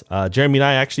theaters? Jeremy and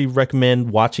I actually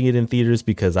recommend watching it in theaters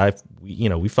because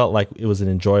we felt like it was an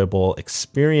enjoyable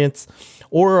experience.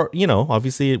 Or,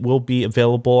 obviously it will be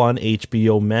available on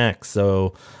HBO Max.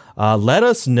 So let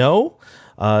us know.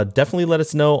 Definitely let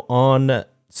us know on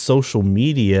social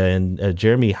media. And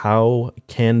Jeremy, how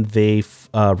can they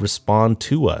respond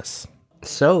to us?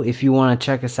 So if you want to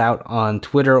check us out on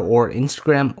Twitter or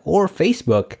Instagram or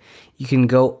Facebook, you can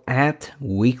go at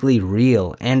Weekly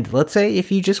Reel. And let's say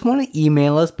if you just want to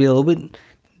email us, be a little bit,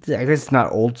 I guess it's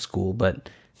not old school, but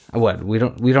what, we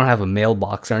don't have a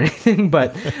mailbox or anything.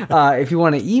 But if you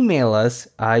want to email us,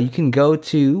 you can go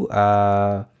to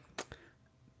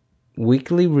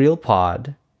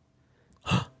weeklyreelpod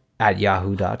at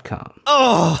yahoo.com.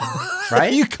 Oh,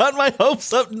 right? You got my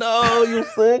hopes up. No, you're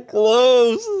so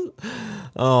close.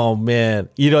 Oh man,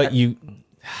 you know what you.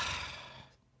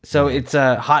 So it's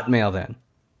a Hotmail then.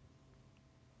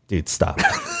 Dude, stop.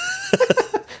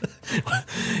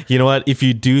 You know what? If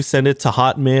you do send it to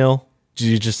Hotmail,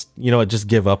 you just, you know what, just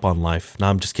give up on life. No,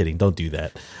 I'm just kidding. Don't do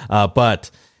that. But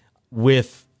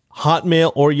with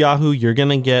Hotmail or Yahoo, you're going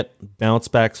to get bounce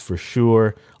backs for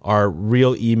sure. Our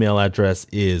real email address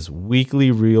is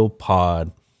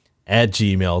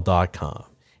weeklyreelpod@gmail.com.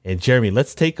 And Jeremy,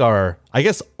 let's take our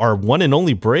one and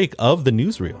only break of the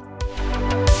newsreel.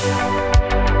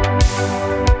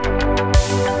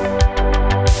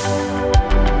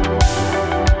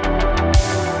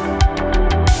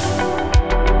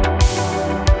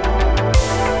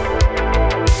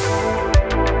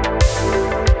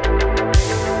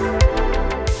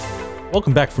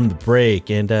 Welcome back from the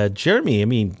break. And Jeremy, I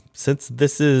mean, since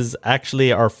this is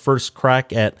actually our first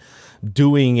crack at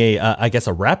doing a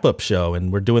wrap-up show,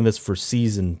 and we're doing this for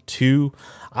season 2,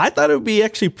 I thought it would be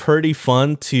actually pretty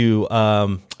fun to,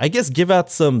 give out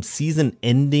some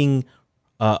season-ending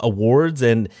awards.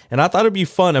 And I thought it'd be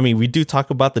fun. I mean, we do talk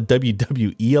about the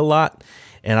WWE a lot,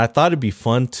 and I thought it'd be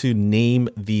fun to name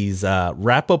these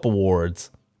wrap-up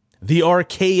awards the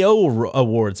RKO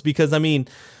awards, because, I mean,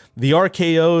 the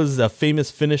RKO is a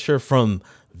famous finisher from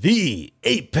the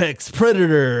Apex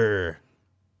Predator,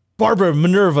 Barbara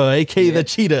Minerva, aka the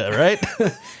Cheetah, right?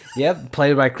 Yep,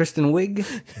 played by Kristen Wiig.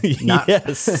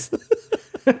 Yes.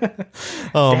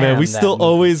 Oh man, we still movie.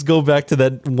 Always go back to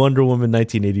that Wonder Woman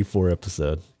 1984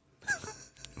 episode.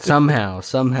 Somehow,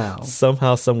 some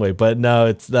way. But no,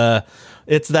 it's the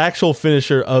actual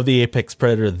finisher of the Apex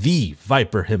Predator, the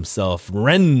Viper himself,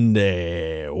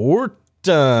 Randy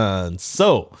Orton.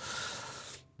 So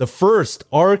the first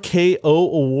RKO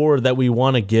award that we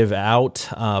want to give out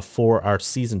for our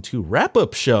season 2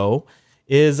 wrap-up show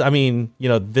is, I mean, you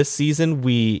know, this season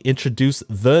we introduced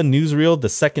the newsreel, the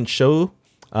second show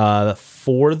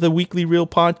for the Weekly Reel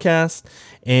podcast.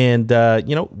 And,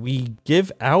 we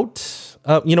give out,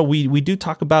 we do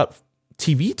talk about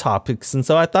TV topics. And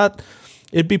so I thought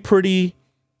it'd be pretty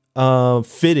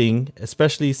fitting,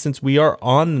 especially since we are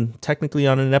technically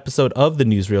on an episode of the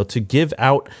newsreel, to give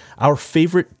out our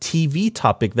favorite TV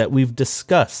topic that we've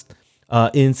discussed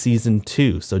in season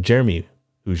 2. So Jeremy,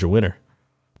 who's your winner?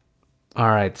 All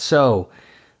right, so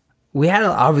we had a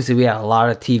lot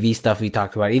of TV stuff we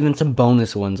talked about, even some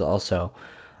bonus ones also.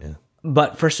 Yeah.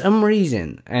 But for some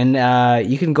reason, and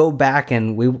you can go back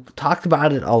and we talked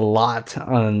about it a lot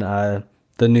on the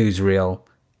newsreel,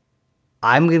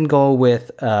 I'm going to go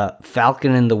with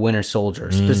Falcon and the Winter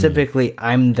Soldier. Specifically,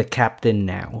 I'm the Captain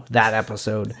Now, that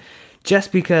episode.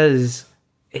 Just because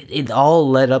it all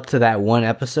led up to that one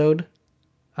episode,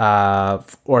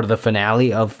 or the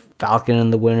finale of Falcon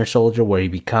and the Winter Soldier, where he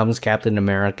becomes Captain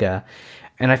America.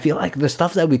 And I feel like the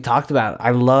stuff that we talked about,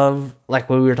 I love, like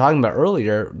what we were talking about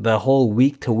earlier, the whole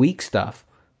week-to-week stuff.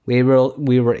 We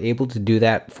were able to do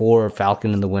that for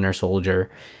Falcon and the Winter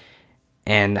Soldier,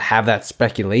 and have that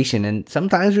speculation, and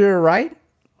sometimes we were right,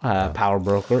 Power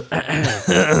Broker,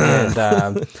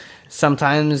 and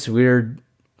sometimes we were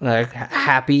like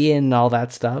happy and all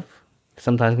that stuff.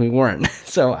 Sometimes we weren't.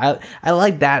 So I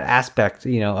like that aspect,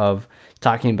 of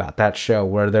talking about that show,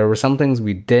 where there were some things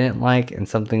we didn't like and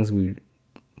some things we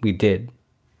did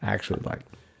actually like.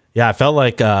 Yeah, I felt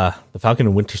like the Falcon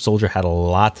and Winter Soldier had a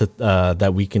lot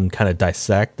that we can kind of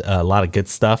dissect, a lot of good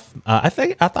stuff. I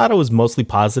thought it was mostly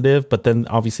positive, but then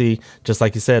obviously, just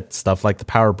like you said, stuff like the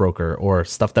Power Broker or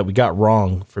stuff that we got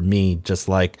wrong for me, just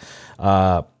like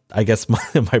I guess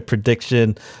my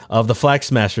prediction of the Flag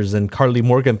Smashers and Carly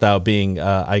Morgenthau being,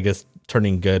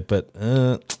 turning good, but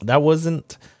that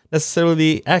wasn't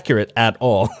necessarily accurate at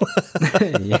all.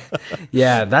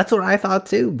 Yeah, that's what I thought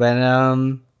too, but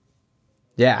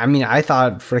yeah, I mean, I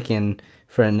thought freaking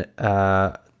friend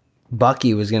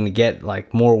Bucky was going to get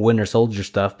like more Winter Soldier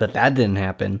stuff, but that didn't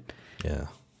happen. Yeah.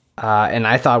 And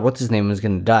I thought what's his name was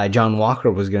going to die. John Walker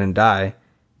was going to die.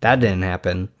 That didn't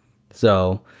happen.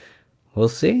 So we'll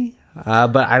see.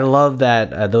 But I love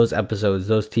that those episodes,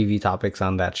 those TV topics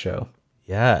on that show.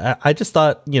 Yeah, I just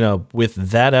thought, with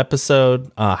that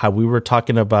episode, how we were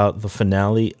talking about the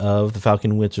finale of the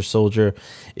Falcon Winter Soldier,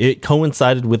 it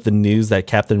coincided with the news that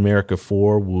Captain America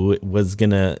 4 was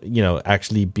gonna,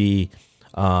 actually be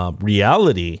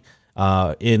reality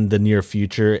in the near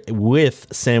future with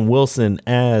Sam Wilson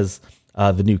as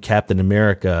the new Captain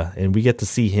America, and we get to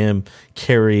see him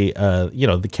carry,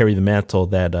 carry the mantle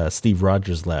that Steve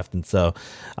Rogers left. And so,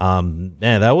 man,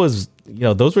 that was,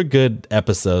 those were good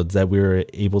episodes that we were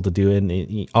able to do.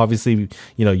 And obviously,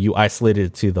 you isolated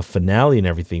it to the finale and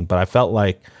everything, but I felt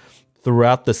like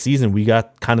throughout the season, we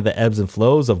got kind of the ebbs and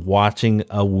flows of watching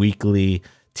a weekly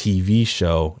TV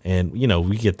show, and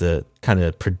we get to kind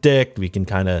of predict, we can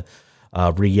kind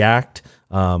of react.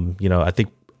 I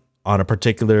think on a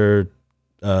particular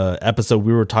episode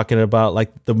we were talking about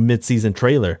like the mid-season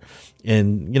trailer,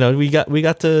 and we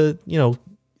got to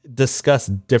discuss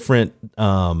different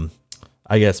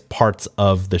I guess parts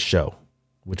of the show,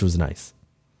 which was nice.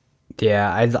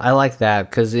 Yeah, I like that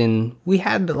because we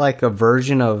had like a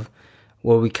version of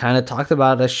where we kind of talked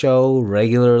about a show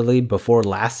regularly before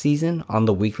last season on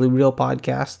the Weekly Reel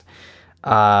podcast.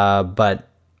 But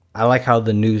I like how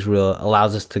the newsreel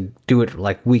allows us to do it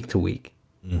like week to week.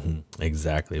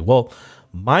 Exactly. Well,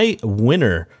 my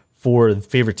winner for the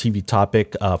favorite TV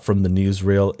topic from the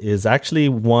newsreel is actually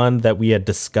one that we had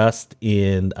discussed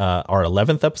in our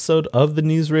 11th episode of the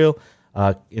newsreel,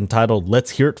 entitled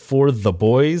 "Let's Hear It for the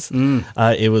Boys."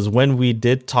 It was when we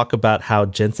did talk about how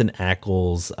Jensen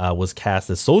Ackles was cast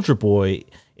as Soldier Boy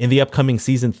in the upcoming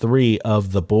season 3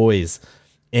 of The Boys.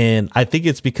 And I think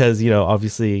it's because,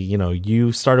 obviously,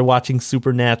 you started watching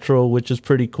Supernatural, which is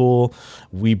pretty cool.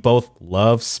 We both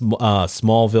love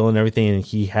Smallville and everything. And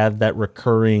he had that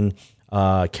recurring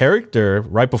character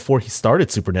right before he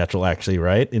started Supernatural, actually,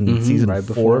 right? In season right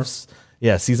 4.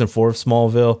 Season 4 of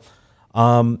Smallville.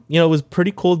 It was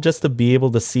pretty cool just to be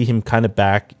able to see him kind of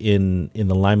back in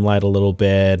the limelight a little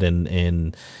bit.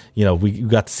 And we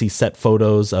got to see set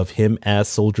photos of him as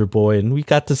Soldier Boy, and we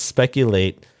got to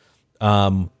speculate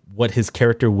what his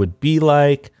character would be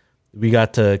like. We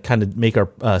got to kind of make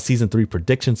our season 3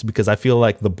 predictions, because I feel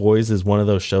like The Boys is one of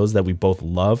those shows that we both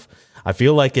love. I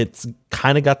feel like it's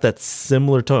kind of got that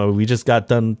similar tone. We just got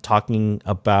done talking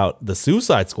about the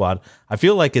Suicide Squad. I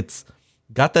feel like it's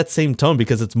got that same tone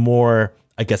because it's more,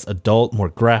 I guess, adult, more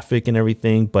graphic and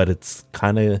everything, but it's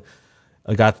kind of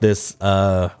got this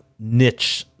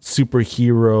niche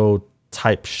superhero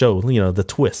type show, the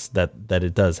twist that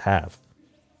it does have.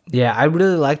 Yeah, I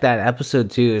really like that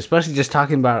episode too, especially just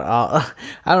talking about,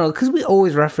 I don't know, because we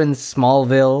always reference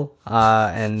Smallville,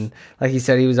 and like you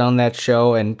said, he was on that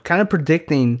show and kind of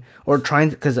predicting or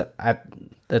trying to, because at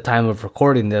the time of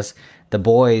recording this, The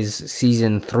Boys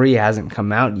season 3 hasn't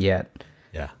come out yet.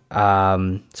 Yeah.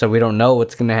 So we don't know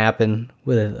what's going to happen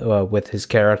with his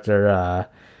character,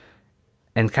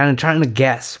 and kind of trying to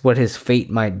guess what his fate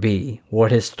might be,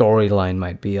 what his storyline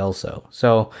might be also.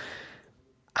 So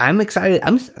I'm excited.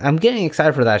 I'm getting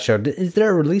excited for that show. Is there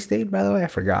a release date, by the way? I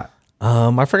forgot.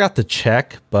 I forgot to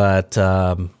check, but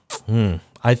I'm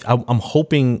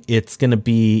hoping it's going to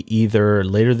be either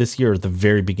later this year or the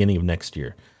very beginning of next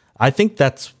year. I think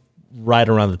that's right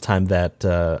around the time that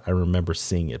I remember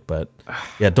seeing it, but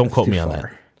yeah, don't quote me on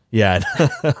that. Yeah,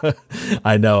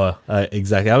 I know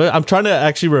exactly. I'm trying to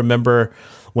actually remember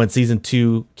when season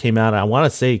 2 came out. I want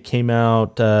to say it came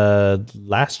out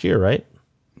last year, right?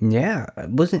 Yeah,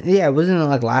 wasn't it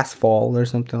like last fall or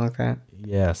something like that?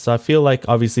 Yeah, so I feel like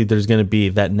obviously there's going to be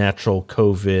that natural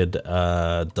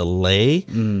COVID delay,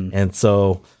 and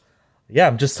so yeah,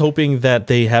 I'm just hoping that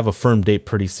they have a firm date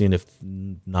pretty soon, if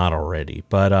not already.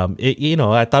 But I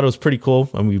thought it was pretty cool.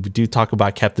 I mean, we do talk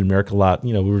about Captain America a lot.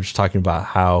 We were just talking about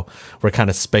how we're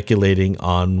kind of speculating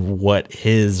on what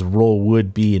his role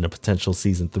would be in a potential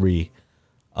season 3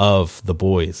 of The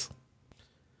Boys.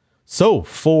 So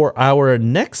for our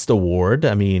next award,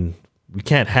 I mean, we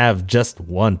can't have just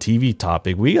one TV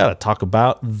topic. We got to talk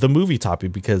about the movie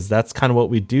topic, because that's kind of what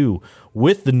we do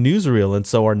with the newsreel. And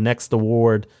so our next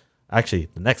award, actually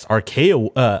the next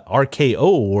RKO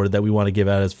award that we want to give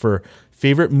out is for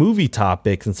favorite movie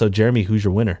topics. And so Jeremy, who's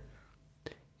your winner?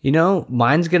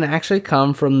 Mine's going to actually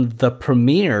come from the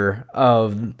premiere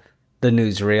of the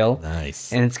newsreel.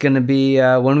 Nice. And it's going to be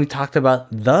when we talked about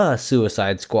the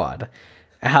Suicide Squad.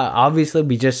 Obviously,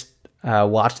 we just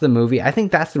watched the movie. I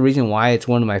think that's the reason why it's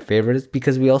one of my favorites,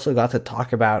 because we also got to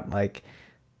talk about like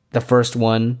the first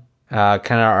one, kind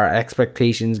of our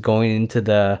expectations going into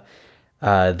the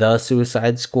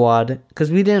Suicide Squad,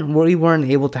 because we weren't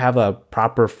able to have a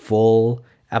proper full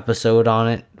episode on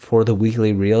it for the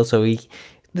weekly reel. So we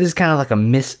this is kind of like a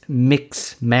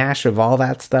mix mash of all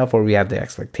that stuff where we have the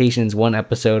expectations one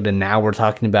episode and now we're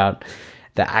talking about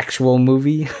the actual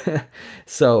movie.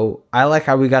 So I like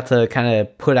how we got to kind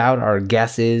of put out our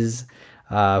guesses,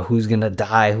 who's gonna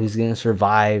die, who's gonna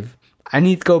survive. I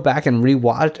need to go back and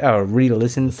rewatch or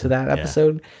re-listen to that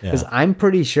episode because I'm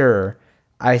pretty sure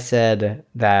I said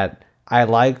that I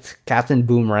liked Captain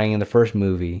Boomerang in the first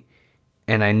movie,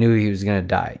 and I knew he was gonna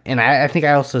die. And I think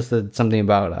I also said something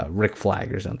about Rick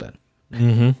Flag or something.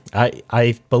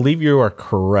 I believe you are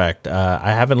correct.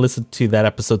 I haven't listened to that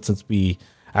episode since we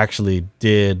actually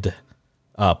did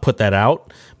put that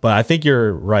out, but I think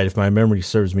you're right. If my memory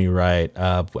serves me right,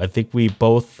 I think we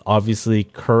both obviously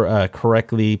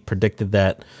correctly predicted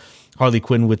that Harley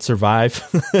Quinn would survive.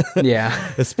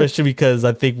 Yeah, Especially because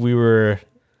I think we were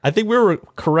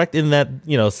correct in that,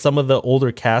 you know, some of the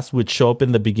older cast would show up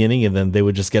in the beginning and then they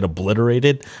would just get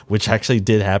obliterated, which actually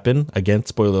did happen. Again,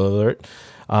 spoiler alert.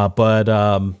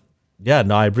 Yeah,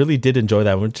 no, I really did enjoy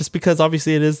that one just because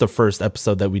obviously it is the first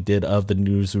episode that we did of the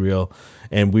newsreel,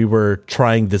 and we were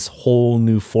trying this whole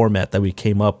new format that we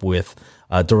came up with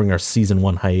during our season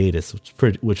 1 hiatus,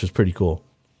 which was pretty cool.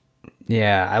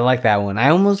 yeah, I like that one. I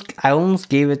almost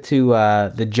gave it to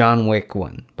the John Wick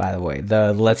one, by the way.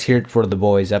 The Let's Hear It for the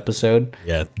Boys episode.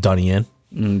 Yeah, Donnie Yen.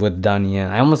 With Donnie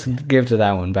Yen. I almost gave it to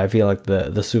that one, but I feel like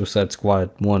the Suicide Squad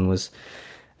one was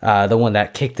the one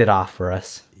that kicked it off for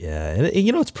us. Yeah, and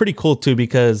you know, it's pretty cool too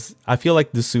because I feel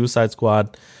like the Suicide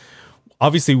Squad,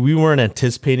 obviously we weren't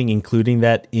anticipating including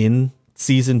that in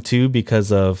season 2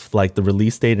 because of like the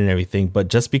release date and everything, but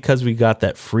just because we got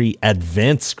that free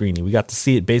advance screening, we got to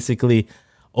see it basically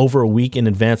over a week in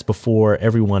advance before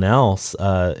everyone else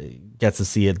gets to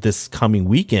see it this coming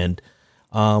weekend.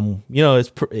 You know,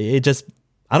 it just,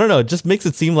 I don't know, it just makes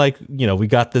it seem like, you know, we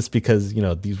got this because, you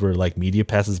know, these were like media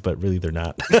passes, but really they're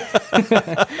not.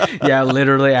 Yeah,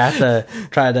 literally I have to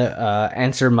try to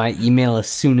answer my email as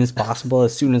soon as possible.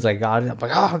 As soon as I got it, I'm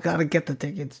like, oh, I gotta get the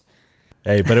tickets.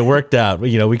 Hey, but it worked out.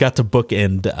 You know, we got to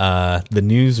bookend the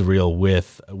newsreel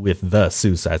with the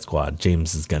Suicide Squad,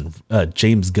 James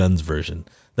Gunn's version,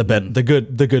 the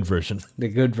good version. The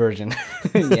good version.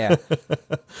 Yeah.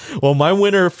 Well, my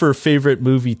winner for favorite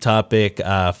movie topic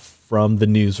from the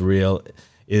newsreel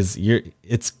is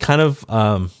it's kind of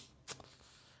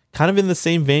in the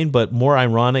same vein, but more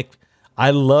ironic.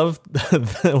 I love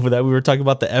that we were talking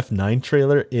about the F9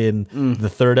 trailer in the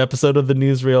 3rd episode of the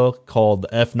newsreel called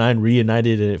F9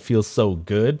 Reunited and It Feels So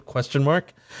Good, ?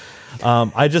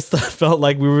 I just felt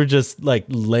like we were just like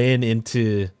laying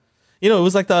into, you know, it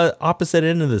was like the opposite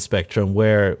end of the spectrum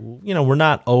where, you know, we're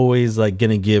not always like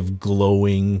going to give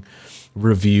glowing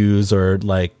reviews or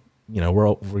like, you know,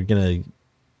 we're going to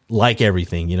like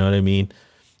everything. You know what I mean?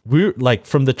 We're like,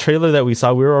 from the trailer that we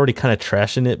saw, we were already kind of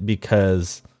trashing it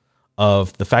because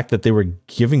of the fact that they were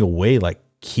giving away like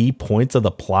key points of the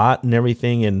plot and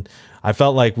everything. And I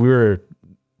felt like we were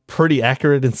pretty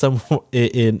accurate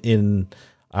in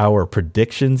our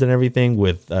predictions and everything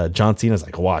with John Cena's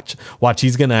like, watch,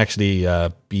 he's going to actually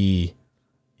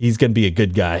he's going to be a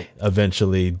good guy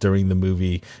eventually during the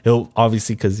movie. He'll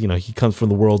obviously, cause you know, he comes from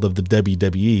the world of the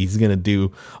WWE. He's going to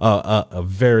do a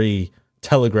very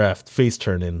telegraphed face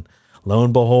turn, and lo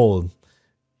and behold,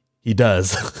 he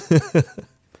does.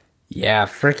 Yeah,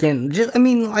 freaking. Just, I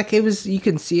mean, like it was. You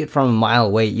can see it from a mile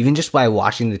away, even just by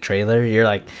watching the trailer. You're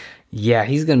like, yeah,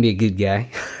 he's gonna be a good guy,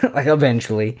 like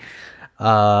eventually.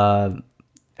 Yeah,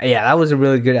 that was a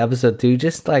really good episode too.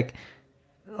 Just like,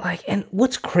 and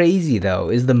what's crazy though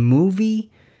is the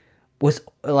movie was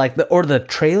like the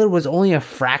trailer was only a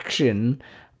fraction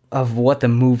of what the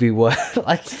movie was,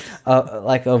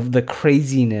 like of the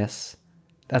craziness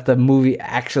that the movie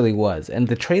actually was, and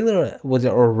the trailer was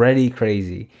already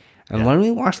crazy. And when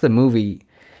we watched the movie,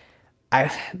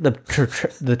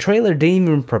 the trailer didn't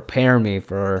even prepare me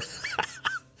for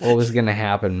what was gonna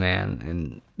happen, man.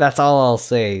 And that's all I'll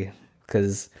say,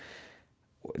 because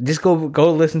just go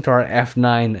listen to our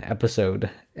F9 episode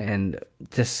and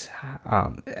just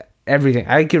everything.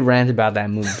 I could rant about that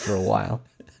movie for a while.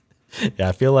 Yeah,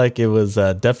 I feel like it was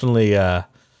definitely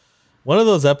one of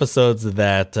those episodes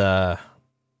that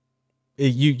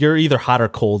you're either hot or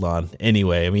cold on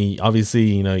anyway. I mean, obviously,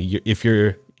 you know, if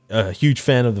you're a huge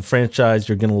fan of the franchise,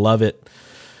 you're going to love it.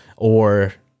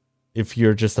 Or if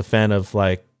you're just a fan of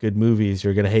like good movies,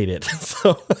 you're going to hate it.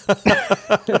 So,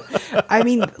 I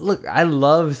mean, look, I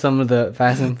love some of the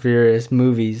Fast and Furious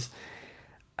movies,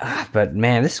 but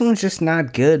man, this one's just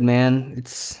not good, man.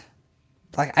 It's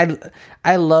like,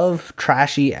 I love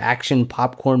trashy action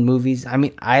popcorn movies. I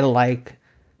mean, I like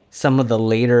some of the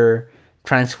later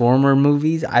Transformer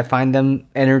movies. I find them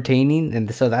entertaining,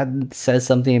 and so that says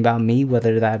something about me,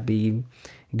 whether that be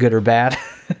good or bad.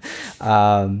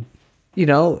 um,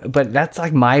 but that's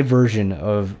like my version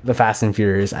of the Fast and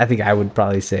Furious. I think I would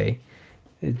probably say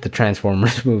the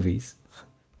Transformers movies.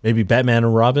 Maybe Batman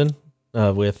and Robin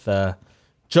with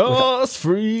Just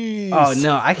Freeze. Oh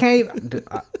no, I can't even.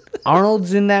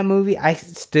 Arnold's in that movie. I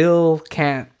still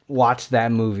can't watch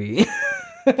that movie.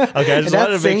 Okay, I just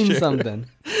wanted to make sure. Something.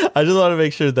 I just want to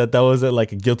make sure that wasn't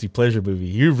like a guilty pleasure movie.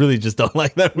 You really just don't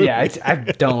like that movie. Yeah, I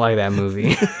don't like that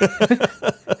movie.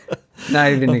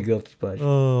 Not even a guilty pleasure.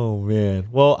 Oh man.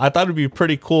 Well, I thought it'd be a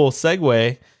pretty cool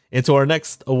segue into our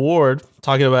next award,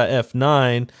 talking about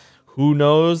F9. Who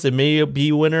knows? It may be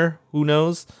a winner. Who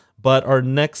knows? But our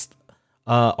next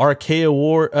RKO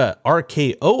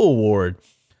award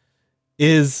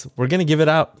is, we're gonna give it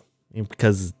out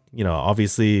because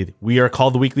obviously we are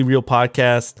called the Weekly Reel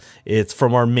Podcast. It's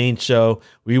from our main show.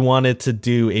 We wanted to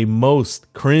do a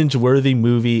most cringeworthy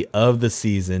movie of the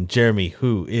season. Jeremy,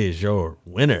 who is your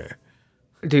winner?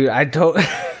 Dude,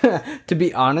 to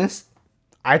be honest,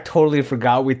 I totally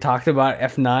forgot we talked about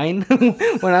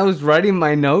F9 when I was writing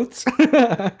my notes.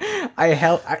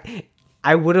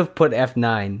 I would have put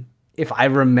F9 if I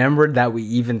remembered that we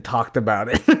even talked about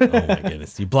it. Oh my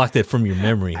goodness. You blocked it from your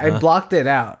memory. I blocked it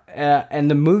out.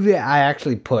 And the movie I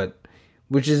actually put,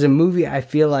 which is a movie I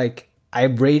feel like I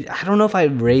don't know if I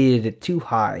rated it too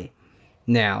high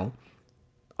now.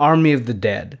 Army of the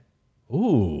Dead.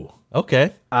 Ooh,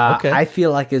 okay. Okay. I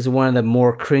feel like is one of the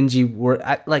more cringy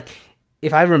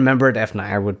if I remembered F9,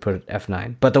 I would put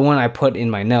F9. But the one I put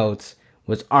in my notes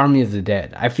was Army of the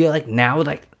Dead. I feel like now,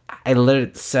 I let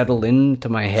it settle into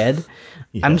my head.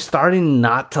 Yeah. I'm starting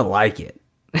not to like it.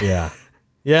 Yeah.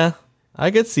 Yeah,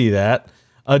 I could see that.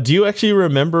 Do you actually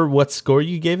remember what score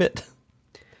you gave it?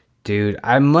 Dude,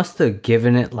 I must have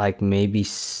given it maybe,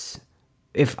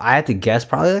 if I had to guess,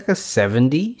 probably a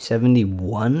 70,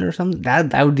 71 or something.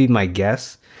 That would be my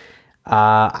guess.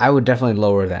 I would definitely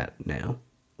lower that now.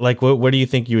 What do you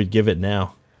think you would give it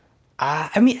now?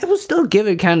 I would still give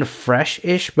it kind of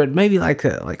fresh-ish, but maybe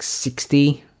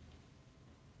 60.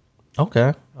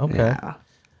 Okay. Yeah.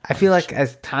 I feel like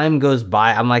as time goes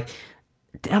by, I'm like,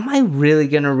 am I really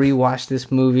going to rewatch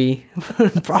this movie?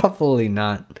 Probably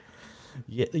not.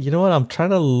 Yeah, you know what? I'm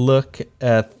trying to look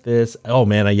at this. Oh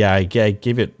man, I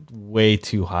gave it way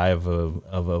too high of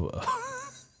a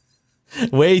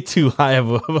way too high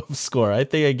of a score. I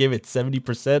think I gave it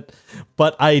 70%,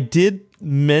 but I did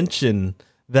mention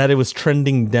that it was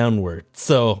trending downward.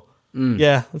 So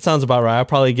yeah, that sounds about right. I'll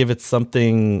probably give it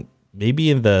something maybe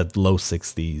in the low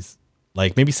 60s,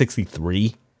 maybe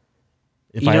 63.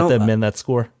 If I have to amend that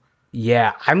score.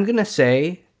 Yeah, I'm gonna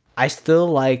say I still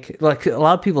like a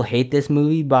lot of people hate this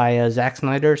movie by Zack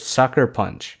Snyder, Sucker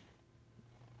Punch.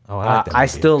 Oh, I like that movie. I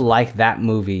still like that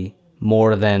movie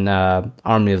more than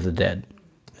Army of the Dead.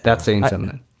 That's saying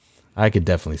something. I could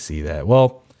definitely see that.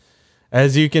 Well,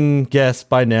 as you can guess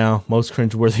by now, most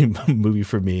cringeworthy movie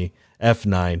for me,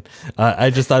 F9. I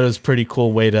just thought it was a pretty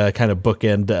cool way to kind of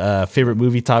bookend favorite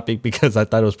movie topic, because I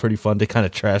thought it was pretty fun to kind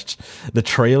of trash the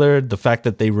trailer. The fact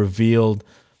that they revealed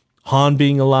Han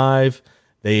being alive.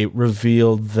 They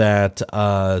revealed that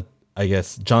I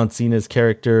guess John Cena's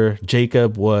character,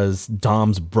 Jacob, was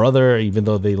Dom's brother, even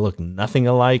though they look nothing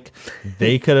alike.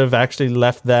 They could have actually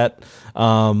left that,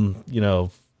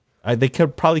 they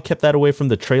could probably kept that away from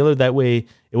the trailer. That way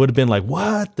it would have been like,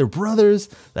 what? They're brothers?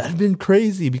 That'd have been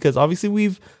crazy, because obviously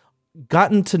we've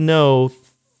gotten to know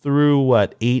through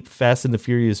 8 Fast and the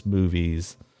Furious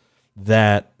movies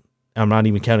that, I'm not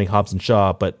even counting Hobbs and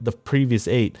Shaw, but the previous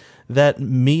 8, that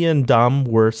Mia and Dom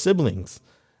were siblings.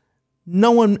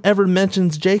 No one ever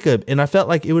mentions Jacob, and I felt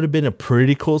like it would have been a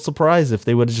pretty cool surprise if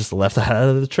they would have just left that out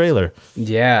of the trailer.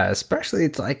 Yeah, especially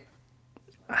it's I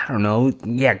don't know.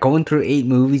 Yeah, going through 8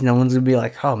 movies, no one's gonna be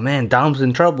like, "Oh man, Dom's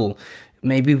in trouble.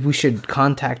 Maybe we should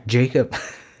contact Jacob."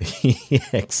 Yeah,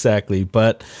 exactly.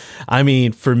 But I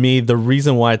mean, for me, the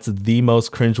reason why it's the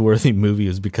most cringeworthy movie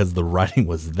is because the writing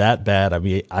was that bad. I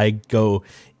mean, I go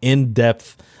in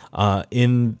depth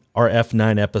in our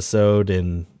F9 episode,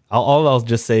 and all I'll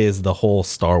just say is the whole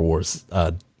Star Wars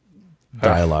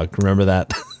dialogue. Remember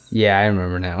that? Yeah, I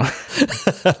remember now.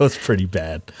 That was pretty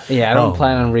bad. Yeah, I don't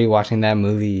plan on rewatching that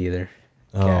movie either.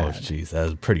 Oh, jeez, that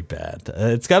was pretty bad.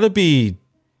 It's got to be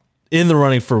in the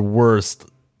running for worst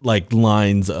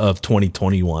lines of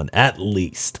 2021, at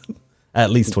least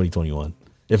 2021,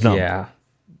 if not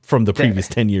from the previous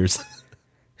 10 years.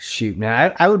 Shoot,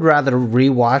 man, I would rather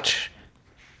rewatch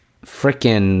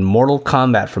freaking Mortal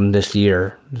Kombat from this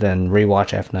year than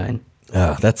rewatch F9.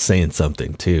 That's saying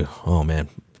something too. Oh man,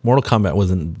 Mortal Kombat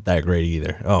wasn't that great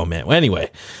either. Oh man. Well,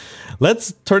 anyway,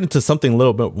 let's turn into something a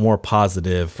little bit more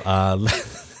positive.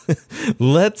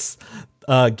 Let's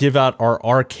give out our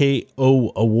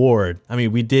RKO award. I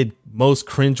mean, we did most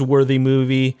cringeworthy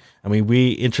movie. I mean,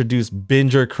 we introduced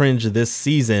binge or cringe this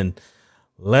season.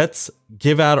 Let's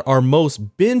give out our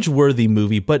most binge-worthy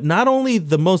movie, but not only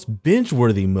the most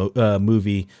binge-worthy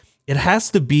movie, it has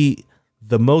to be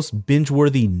the most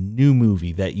binge-worthy new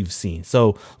movie that you've seen.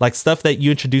 So, like stuff that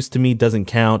you introduced to me doesn't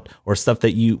count, or stuff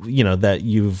that that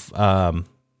you've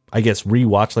I guess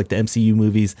rewatched, like the MCU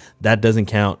movies, that doesn't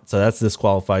count. So that's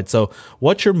disqualified. So,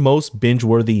 what's your most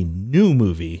binge-worthy new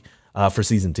movie for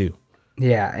season 2?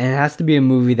 Yeah, and it has to be a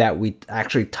movie that we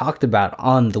actually talked about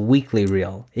on the weekly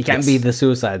reel. It can't be the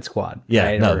Suicide Squad. Yeah,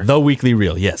 right? no, the weekly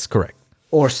reel. Yes, correct.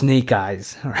 Or Snake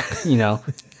Eyes, even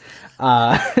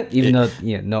though,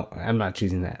 no, I'm not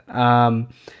choosing that.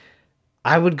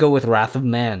 I would go with Wrath of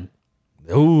Man.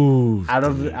 Ooh. Out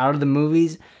of the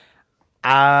movies,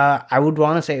 I would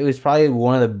want to say it was probably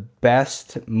one of the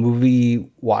best movie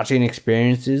watching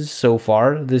experiences so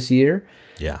far this year.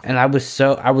 Yeah. And I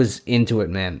was into it,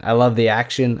 man. I love the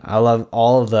action. I love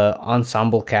all of the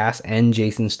ensemble cast and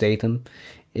Jason Statham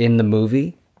in the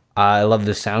movie. I love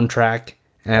the soundtrack,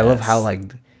 and I love how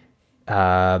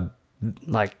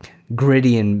like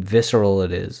gritty and visceral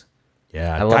it is.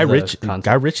 Yeah,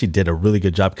 Guy Ritchie did a really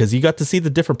good job, because you got to see the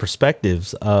different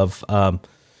perspectives of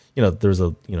there's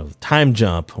a time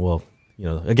jump. Well,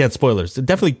 again, spoilers. So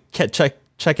definitely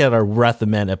check out our Wrath of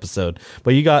Man episode.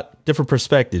 But you got different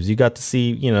perspectives. You got to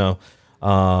see,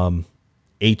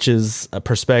 H's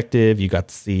perspective. You got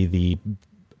to see the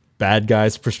bad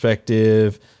guy's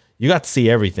perspective. You got to see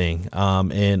everything.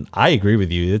 And I agree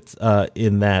with you. It's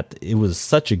in that it was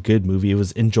such a good movie. It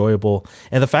was enjoyable.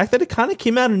 And the fact that it kind of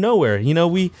came out of nowhere.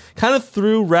 We kind of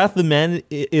threw Wrath of Man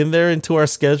in there into our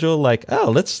schedule. Like,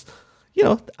 oh, let's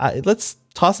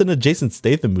toss in a Jason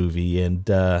Statham movie. And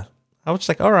I was just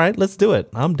like, all right, let's do it.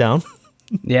 I'm down.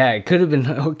 Yeah, it could have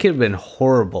been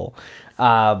horrible,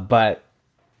 but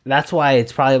that's why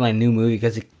it's probably my new movie,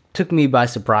 because it took me by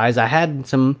surprise. I had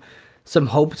some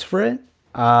hopes for it.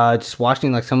 Just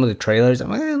watching like some of the trailers,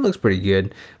 I'm like, it looks pretty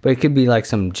good, but it could be like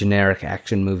some generic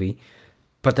action movie.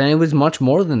 But then it was much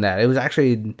more than that. It was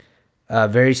actually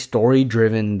very story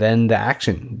driven than the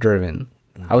action driven.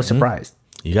 I was surprised.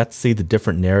 You got to see the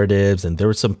different narratives, and there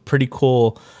were some pretty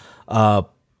cool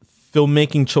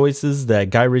filmmaking choices that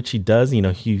Guy Ritchie does. He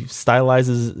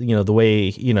stylizes, the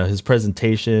way, his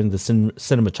presentation, the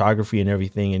cinematography and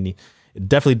everything. And he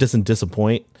definitely doesn't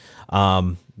disappoint.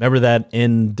 Remember that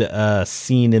end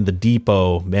scene in the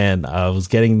depot, man, I was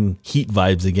getting Heat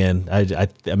vibes again.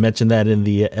 I mentioned that in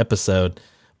the episode,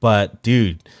 but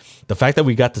dude, the fact that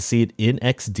we got to see it in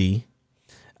XD,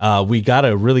 we got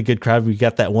a really good crowd. We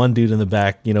got that one dude in the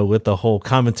back, with the whole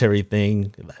commentary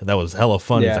thing. That was hella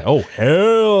fun. Yeah. It's like, oh,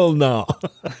 hell no.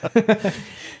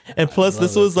 And plus,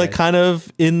 this was like kind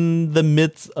of in the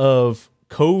midst of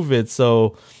COVID.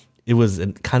 So it was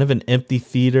kind of an empty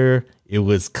theater. It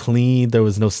was clean. There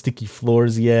was no sticky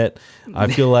floors yet. I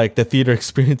feel like the theater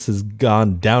experience has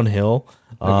gone downhill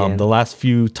the last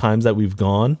few times that we've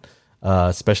gone,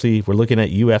 especially we're looking at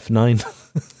UF9.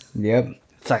 Yep.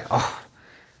 It's like,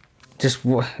 just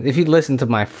if you listen to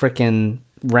my freaking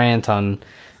rant on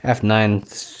F9,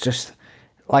 it's just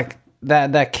like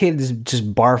that kid is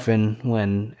just barfing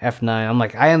when F9. I'm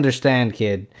like, I understand,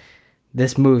 kid.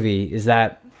 This movie is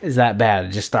that bad. It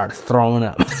just starts throwing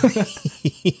up.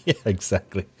 Yeah,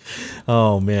 exactly.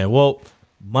 Oh man. Well,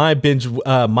 my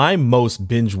most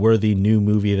binge-worthy new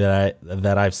movie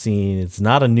that I've seen. It's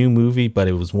not a new movie, but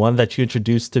it was one that you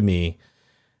introduced to me.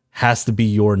 Has to be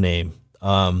Your Name.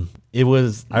 It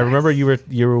was. Nice. I remember you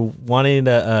were wanting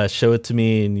to show it to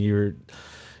me, and you're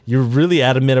really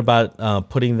adamant about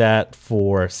putting that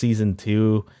for season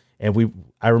 2. And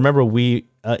I remember we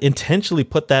intentionally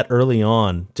put that early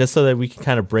on just so that we can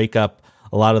kind of break up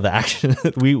a lot of the action.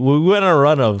 we went on a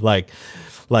run of like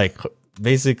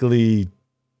basically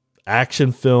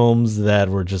action films that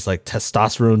were just like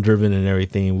testosterone driven and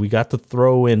everything. We got to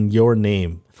throw in Your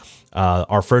Name,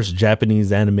 our first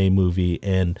Japanese anime movie,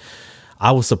 and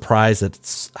I was surprised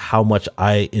at how much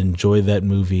I enjoyed that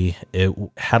movie. It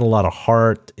had a lot of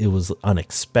heart. It was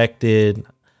unexpected.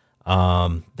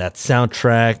 That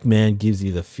soundtrack, man, gives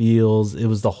you the feels. It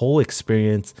was the whole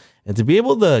experience. And to be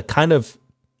able to kind of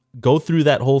go through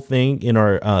that whole thing in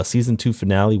our season 2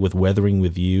 finale with Weathering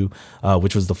with You,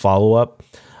 which was the follow-up.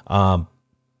 I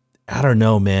don't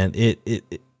know, man.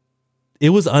 It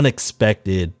was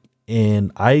unexpected,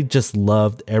 and I just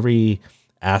loved every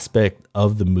aspect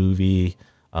of the movie.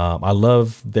 I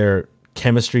love their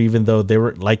chemistry, even though they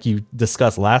were, like you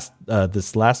discussed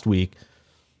this last week,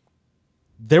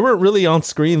 they weren't really on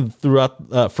screen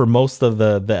throughout for most of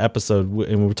the episode.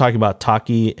 And we were talking about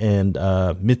Taki and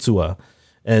Mitsuha,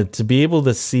 and to be able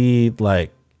to see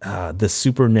like the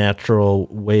supernatural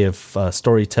way of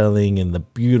storytelling and the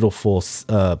beautiful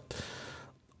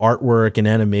artwork and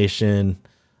animation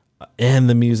and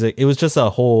the music, it was just a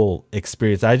whole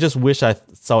experience. I just wish I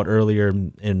saw it earlier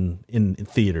in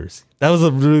theaters. That was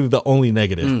really the only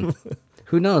negative.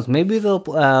 Who knows? Maybe they'll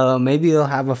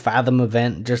have a Fathom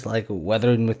event just like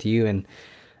Weathering with You, and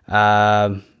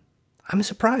I'm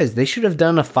surprised. They should have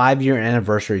done a 5-year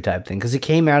anniversary type thing because it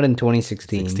came out in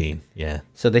 2016. Yeah.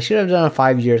 So they should have done a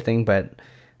 5-year thing, but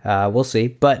we'll see.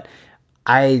 But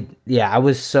I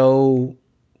was so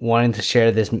wanting to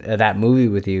share that movie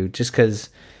with you just because,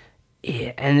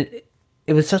 and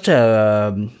it was such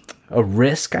a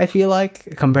risk. I feel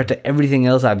like compared to everything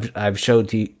else I've showed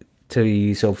to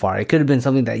you so far, it could have been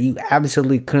something that you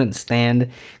absolutely couldn't stand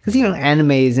because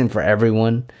anime isn't for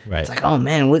everyone. Right. It's like, oh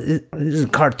man, this is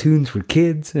cartoons for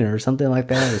kids or something like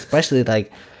that. Especially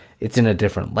like it's in a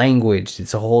different language.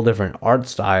 It's a whole different art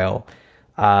style.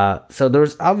 So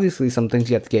there's obviously some things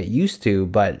you have to get used to,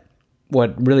 but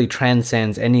what really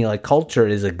transcends any like culture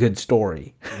is a good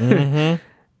story. Mm-hmm.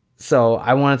 So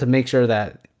I wanted to make sure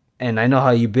that, and I know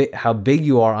how big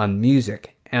you are on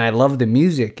music, and I love the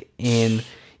music in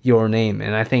Your Name,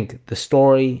 and I think the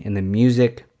story and the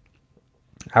music,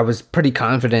 I was pretty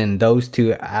confident in those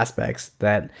two aspects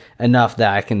that enough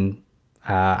that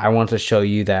I want to show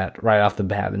you that right off the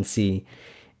bat and see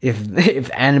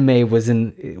if anime was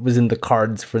in the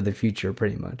cards for the future,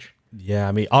 pretty much. Yeah,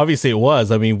 I mean, obviously it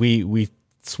was. I mean, we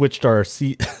switched our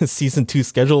season 2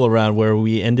 schedule around where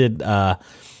we ended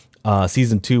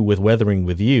season 2 with Weathering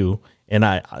with You, and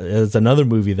it's another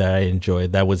movie that I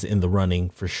enjoyed that was in the running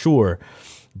for sure.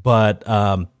 But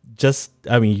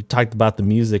you talked about the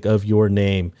music of Your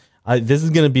Name. This is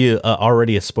going to be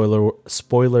already a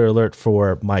spoiler alert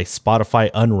for my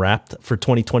Spotify Unwrapped for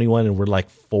 2021, and we're like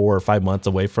 4 or 5 months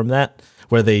away from that,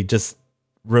 where they just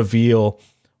reveal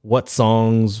what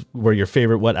songs were your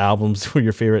favorite, what albums were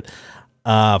your favorite.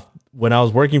 When I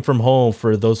was working from home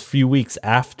for those few weeks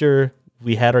after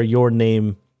we had our Your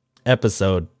Name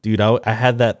episode, dude, I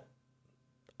had that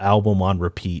album on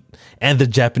repeat, and the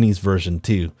Japanese version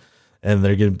too,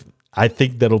 and I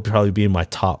think that'll probably be in my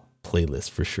top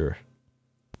playlist for sure.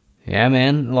 Yeah,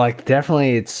 man, like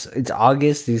definitely it's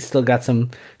August, you still got some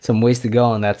ways to go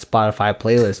on that Spotify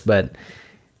playlist, but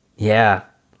yeah,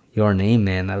 Your Name,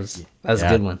 man, that was a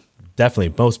good one.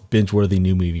 Definitely most binge-worthy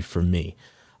new movie for me.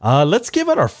 Let's give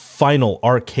it our final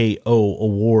RKO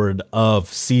award of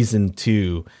season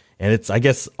 2. And it's, I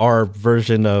guess, our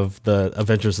version of the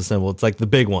Adventures Assemble. It's like the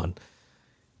big one.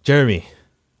 Jeremy,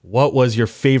 what was your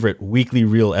favorite weekly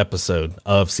reel episode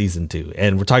of season 2?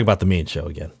 And we're talking about the main show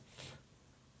again.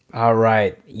 All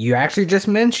right. You actually just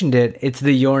mentioned it. It's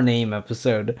the Your Name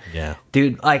episode. Yeah.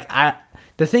 Dude, like,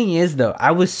 the thing is, though, I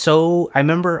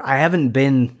remember I haven't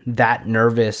been that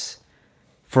nervous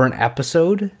for an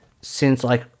episode since,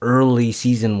 like, early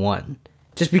season 1.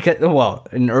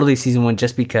 In early season 1,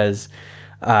 just because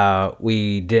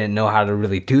we didn't know how to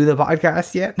really do the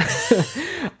podcast yet.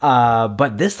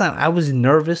 But this time I was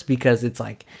nervous because it's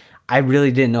like I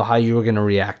really didn't know how you were going to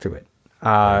react to it.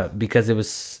 Because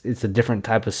it's a different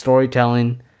type of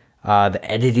storytelling. The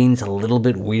editing's a little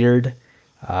bit weird.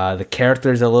 The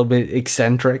character's a little bit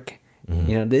eccentric.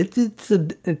 Mm-hmm.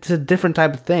 It's a different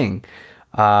type of thing.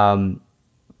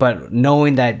 But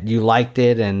knowing that you liked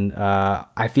it, and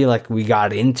I feel like we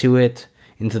got into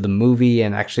the movie,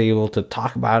 and actually able to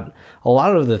talk about a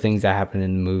lot of the things that happened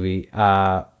in the movie,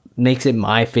 makes it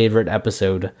my favorite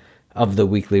episode of the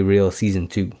Weekly Reel season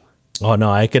 2. Oh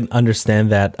no, I can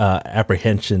understand that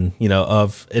apprehension,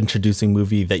 of introducing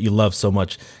movie that you love so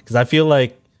much. Because I feel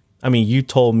like, you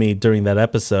told me during that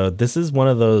episode, this is one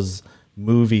of those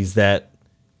movies that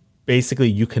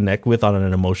basically you connect with on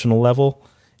an emotional level.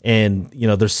 And,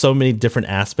 there's so many different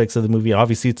aspects of the movie.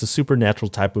 Obviously, it's a supernatural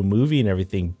type of movie and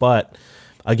everything. But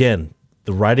again,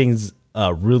 the writing's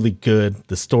really good.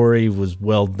 The story was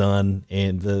well done.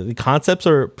 And the concepts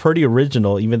are pretty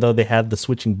original, even though they had the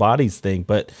switching bodies thing.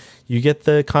 But you get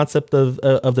the concept of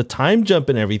the time jump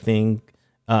and everything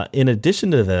in addition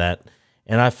to that.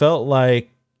 And I felt like,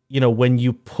 when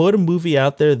you put a movie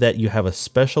out there that you have a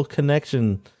special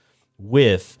connection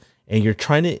with, and you're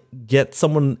trying to get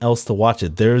someone else to watch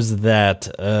it, there's that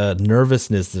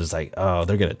nervousness. There's like, oh,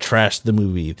 they're going to trash the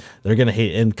movie. They're going to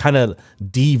hate and kind of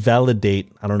devalidate.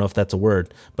 I don't know if that's a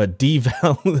word, but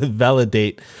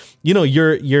devalidate,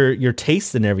 your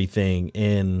taste and everything.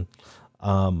 And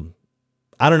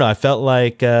I don't know. I felt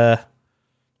like,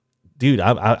 dude,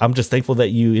 I'm just thankful that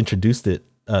you introduced it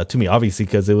to me, obviously,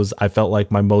 because I felt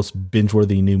like my most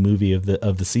binge-worthy new movie of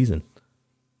the season.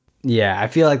 Yeah, I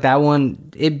feel like that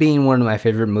one, it being one of my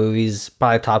favorite movies,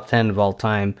 probably top 10 of all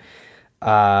time,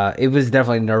 it was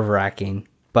definitely nerve-wracking.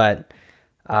 But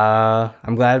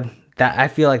I'm glad that I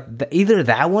feel like either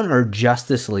that one or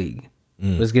Justice League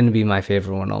was going to be my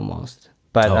favorite one almost.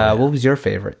 But Yeah. what was your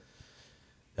favorite?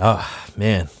 Oh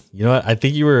man, you know what? I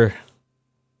think you were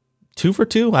 2 for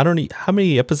 2. I don't know how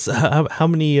many episodes, how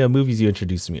many movies you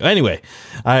introduced to me. Anyway,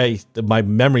 my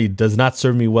memory does not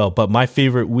serve me well, but my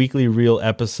favorite weekly reel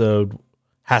episode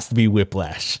has to be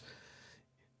Whiplash.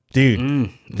 Dude,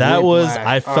 that was,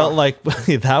 I felt like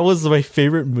that was my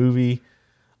favorite movie.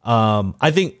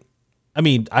 I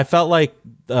felt like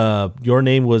Your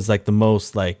Name was like the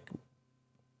most like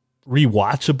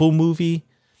rewatchable movie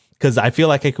because I feel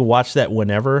like I could watch that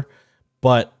whenever.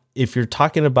 But if you're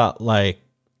talking about like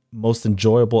most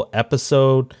enjoyable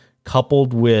episode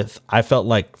coupled with, I felt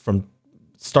like from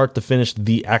start to finish,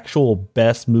 the actual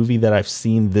best movie that I've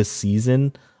seen this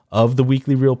season of the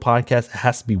Weekly Reel podcast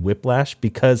has to be Whiplash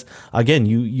because, again,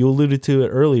 you alluded to it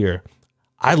earlier.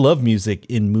 I love music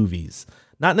in movies,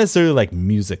 not necessarily like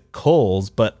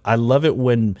musicals, but I love it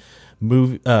when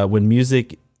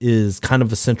music is kind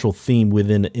of a central theme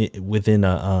within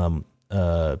a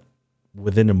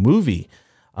movie,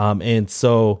 and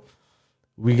so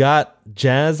we got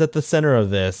jazz at the center of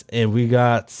this, and we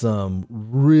got some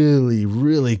really,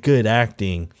 really good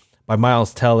acting by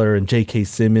Miles Teller and J.K.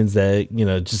 Simmons that,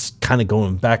 just kind of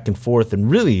going back and forth. And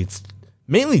really, it's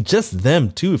mainly just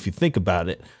them, too, if you think about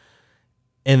it.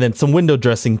 And then some window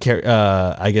dressing,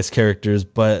 characters.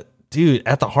 But, dude,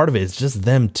 at the heart of it, it's just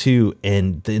them, too.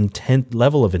 And the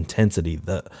level of intensity,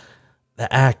 the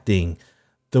acting,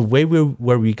 the way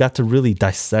where we got to really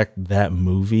dissect that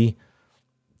movie.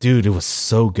 Dude, it was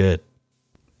so good.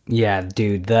 Yeah,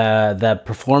 dude, the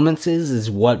performances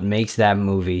is what makes that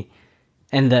movie.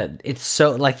 And it's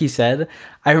so, like you said,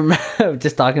 I remember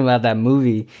just talking about that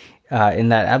movie in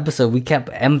that episode, we kept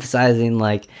emphasizing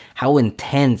like how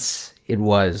intense it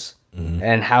was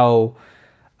and how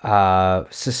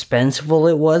suspenseful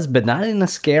it was, but not in a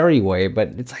scary way.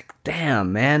 But it's like,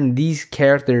 damn, man, these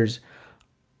characters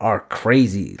are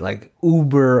crazy, like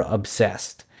uber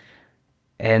obsessed.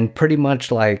 And pretty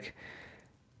much like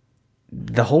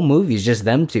the whole movie is just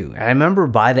them two. And I remember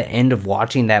by the end of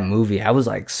watching that movie, I was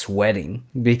like sweating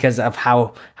because of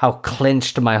how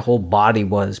clenched my whole body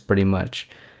was pretty much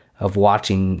of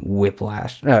watching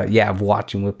Whiplash. Of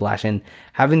watching Whiplash and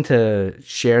having to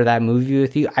share that movie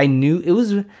with you. I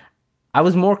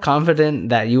was more confident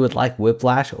that you would like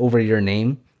Whiplash over Your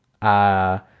Name.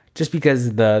 Just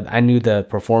because I knew the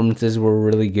performances were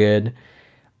really good.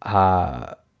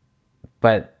 But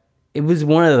it was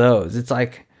one of those. It's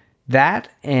like that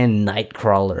and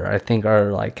Nightcrawler, I think,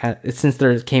 are like kind of, since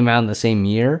they came out in the same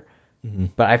year.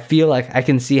 But I feel like I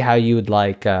can see how you would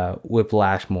like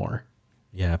Whiplash more.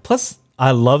 Yeah. Plus,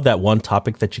 I love that one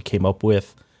topic that you came up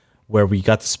with, where we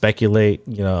got to speculate.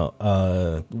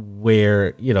 Where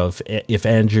if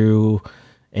Andrew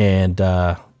and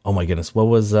oh my goodness, what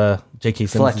was J.K.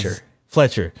 Simmons?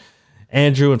 Fletcher,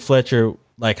 Andrew and Fletcher,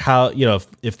 like how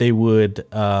if they would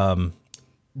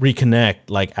reconnect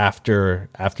like after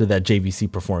that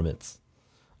JVC performance.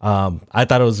 I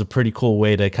thought it was a pretty cool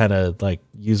way to kind of like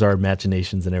use our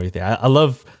imaginations and everything. I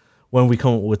love when we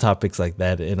come up with topics like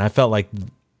that, and I felt like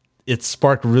it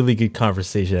sparked really good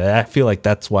conversation. I feel like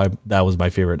that's why that was my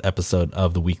favorite episode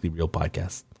of the Weekly Reel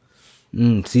podcast.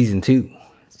 Season 2.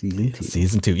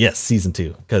 Yes, season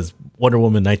 2, because Wonder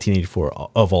Woman 1984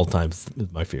 of all times is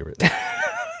my favorite.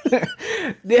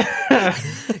 Yeah,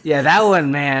 that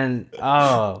one, man.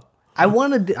 Oh, I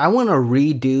want to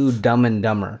redo Dumb and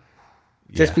Dumber,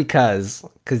 just because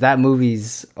that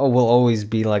movie's will always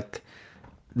be like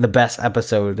the best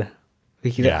episode.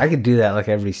 I could do that like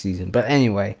every season. But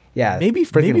anyway, yeah, maybe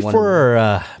for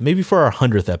our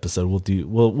 100th episode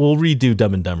we'll redo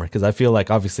Dumb and Dumber, because I feel like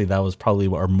obviously that was probably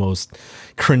our most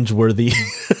cringeworthy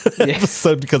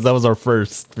episode, because that was our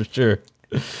first for sure.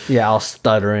 Yeah, all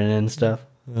stuttering and stuff.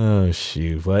 Oh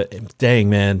shoot! What? Dang,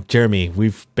 man, Jeremy,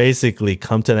 we've basically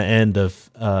come to the end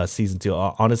of season 2.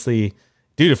 Honestly,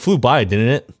 dude, it flew by, didn't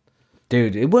it?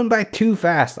 Dude, it went by too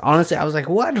fast. Honestly, I was like,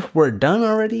 "What? We're done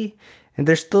already?" And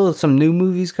there's still some new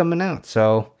movies coming out.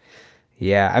 So,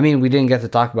 yeah, I mean, we didn't get to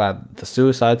talk about the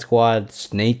Suicide Squad,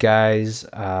 Snake Eyes,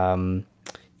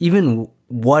 even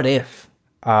What If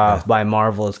by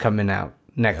Marvel is coming out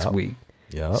next week.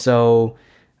 Yeah. So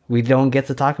we don't get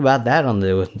to talk about that on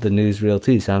the newsreel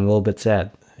too, so I'm a little bit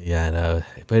sad. Yeah, I know,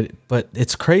 but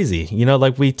it's crazy.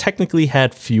 Like we technically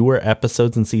had fewer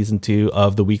episodes in season 2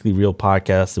 of the Weekly Reel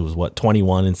podcast. It was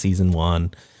 21 in season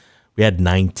 1. We had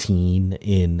 19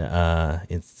 in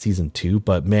season 2,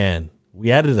 but man,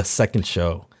 we added a second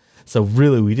show. So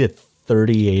really, we did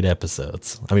 38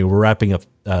 episodes. I mean, we're wrapping up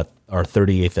our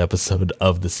 38th episode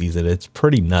of the season. It's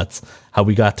pretty nuts how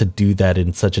we got to do that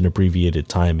in such an abbreviated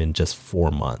time in just 4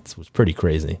 months. It was pretty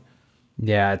crazy.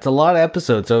 Yeah, it's a lot of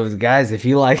episodes. So, guys, if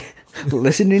you like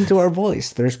listening to our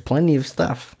voice, there's plenty of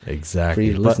stuff exactly for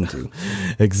you to listen to.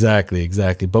 Exactly.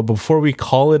 But before we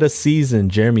call it a season,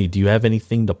 Jeremy, do you have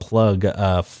anything to plug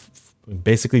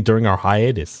basically during our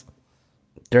hiatus?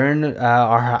 During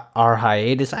our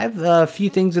hiatus, I have a few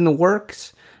things in the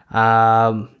works.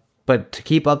 But to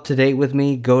keep up to date with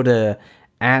me, go to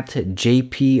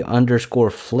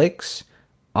 @JP_flicks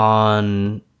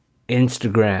on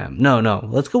Instagram. No,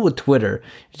 let's go with Twitter.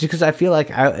 Just because I feel like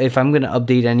if I'm going to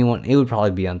update anyone, it would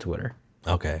probably be on Twitter.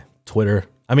 Okay, Twitter.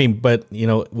 I mean, but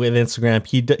with Instagram,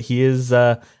 he is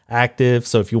active.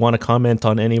 So if you want to comment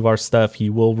on any of our stuff, he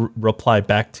will reply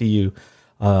back to you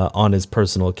on his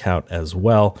personal account as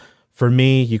well. For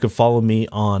me, you can follow me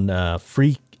on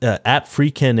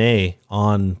 @FreeKenA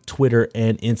on Twitter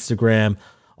and Instagram.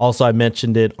 Also, I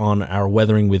mentioned it on our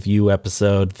Weathering With You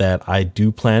episode that I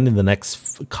do plan in the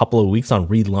next couple of weeks on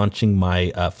relaunching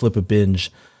my Flip a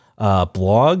Binge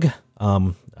blog.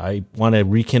 I want to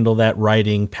rekindle that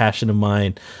writing passion of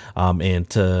mine.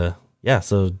 So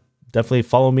definitely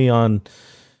follow me on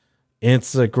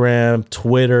Instagram,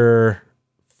 Twitter,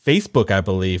 Facebook, I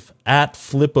believe,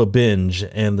 @FlipABinge,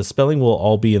 and the spelling will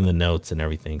all be in the notes and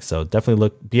everything. So definitely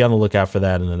be on the lookout for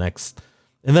that in the next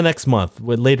month,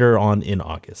 later on in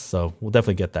August. So we'll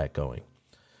definitely get that going.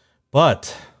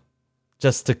 But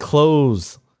just to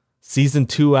close season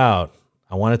 2 out,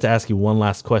 I wanted to ask you one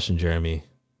last question, Jeremy.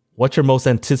 What's your most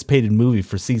anticipated movie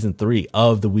for season 3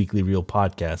 of the Weekly Reel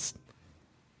podcast?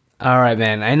 All right,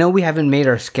 man. I know we haven't made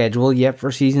our schedule yet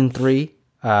for season 3,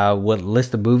 what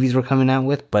list of movies we're coming out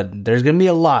with, but there's going to be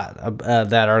a lot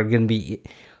that are going to be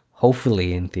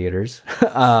hopefully in theaters.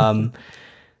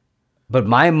 But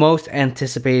my most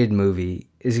anticipated movie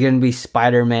is going to be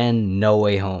Spider-Man No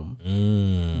Way Home.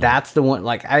 That's the one.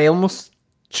 Like, I almost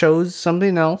chose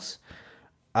something else.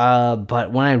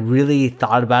 But when I really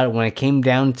thought about it, when it came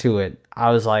down to it,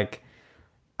 I was like,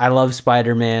 I love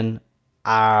Spider-Man.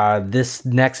 This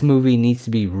next movie needs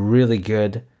to be really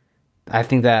good. I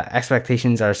think that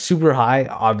expectations are super high,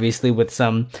 obviously, with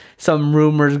some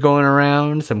rumors going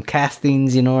around, some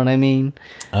castings, you know what I mean?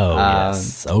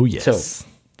 Yes. So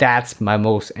that's my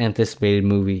most anticipated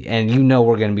movie. And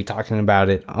we're going to be talking about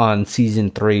it on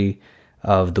season 3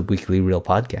 of the Weekly Reel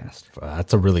podcast.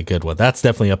 That's a really good one. That's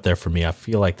definitely up there for me. I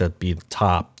feel like that'd be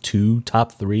top 2,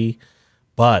 top 3.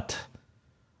 But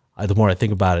the more I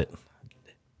think about it,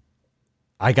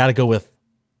 I got to go with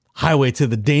Highway to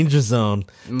the Danger Zone,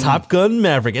 Top Gun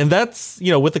Maverick. And that's,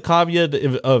 with the caveat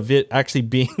of it actually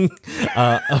being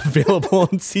available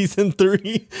in season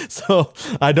 3. So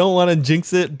I don't want to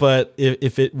jinx it, but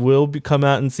if it will come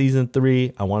out in season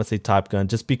 3, I want to say Top Gun,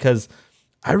 just because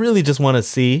I really just want to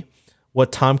see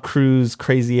what Tom Cruise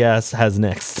crazy ass has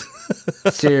next.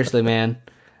 Seriously, man.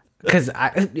 Because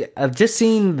I've just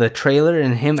seen the trailer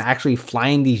and him actually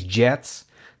flying these jets.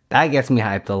 That gets me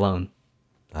hyped alone.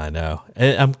 I know.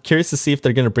 And I'm curious to see if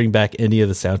they're going to bring back any of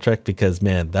the soundtrack because,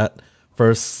 man, that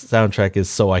first soundtrack is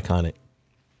so iconic.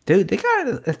 Dude, they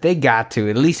got to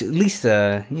at least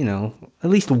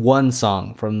one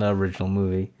song from the original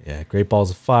movie. Yeah, Great Balls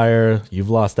of Fire, You've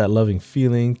Lost That Loving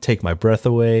Feeling, Take My Breath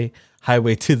Away,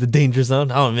 Highway to the Danger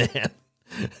Zone. Oh man.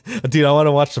 Dude, I want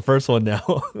to watch the first one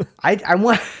now. I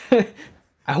want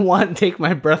I want to Take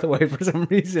My Breath Away for some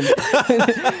reason.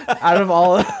 Out of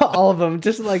all of them,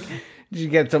 just like you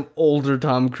get some older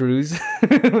Tom Cruise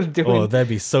doing. Oh, that'd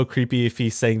be so creepy if he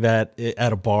sang that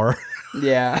at a bar.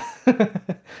 Yeah.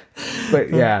 But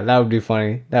yeah, that would be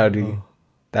funny. That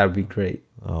would be great.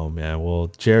 Oh man. Well,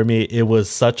 Jeremy, it was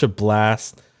such a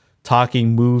blast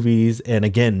talking movies and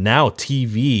again now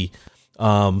TV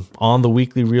on the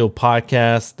Weekly Reel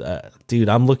podcast. Dude,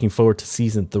 I'm looking forward to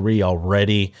season 3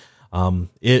 already.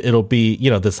 It'll be,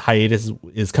 this hiatus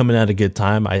is coming at a good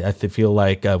time. I feel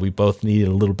like we both needed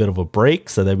a little bit of a break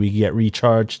so that we get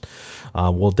recharged.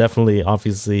 We'll definitely,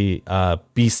 obviously,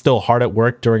 be still hard at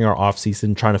work during our off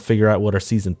season, trying to figure out what our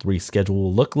season 3 schedule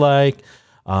will look like.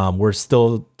 We're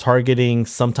still targeting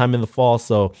sometime in the fall.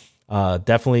 So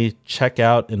definitely check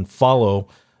out and follow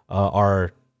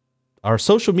our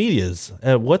social medias.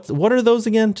 What are those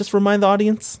again? Just remind the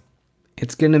audience.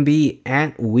 It's going to be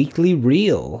 @Weekly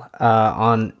Reel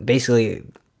on basically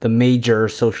the major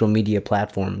social media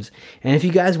platforms. And if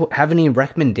you guys have any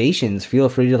recommendations, feel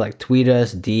free to like tweet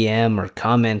us, DM, or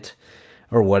comment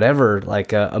or whatever,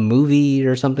 like a movie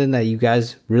or something that you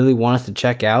guys really want us to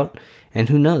check out. And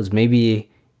who knows, maybe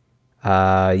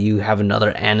you have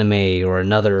another anime or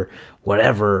another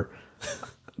whatever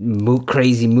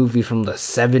crazy movie from the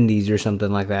 70s or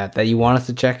something like that you want us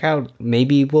to check out.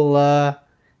 Maybe we'll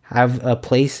have a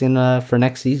place in for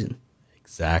next season.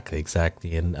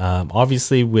 Exactly. And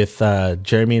obviously with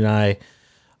Jeremy and I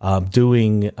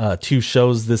doing 2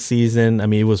 shows this season, I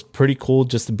mean, it was pretty cool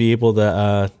just to be able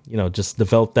to, just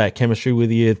develop that chemistry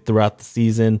with you throughout the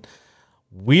season.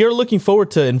 We are looking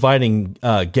forward to inviting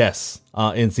guests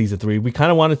in season 3. We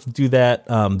kind of wanted to do that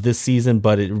this season,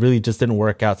 but it really just didn't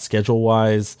work out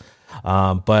schedule-wise.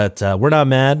 But we're not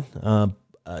mad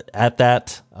at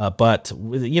that. But,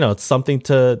 it's something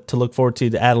to look forward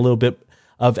to add a little bit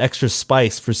of extra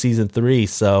spice for season 3.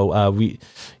 So we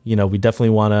definitely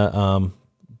want to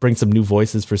bring some new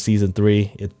voices for season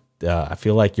 3. I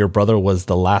feel like your brother was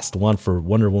the last one for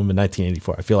Wonder Woman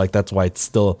 1984. I feel like that's why it's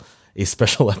still a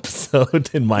special episode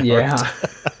in my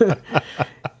heart.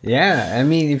 Yeah. I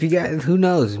mean, if you guys, who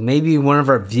knows, maybe one of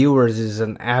our viewers is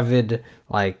an avid,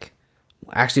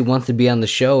 actually wants to be on the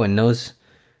show and knows,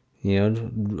 a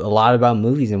lot about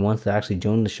movies and wants to actually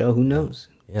join the show. Who knows?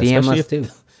 Yeah, DM us too.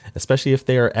 Especially if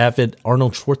they are avid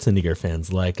Arnold Schwarzenegger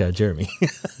fans like Jeremy.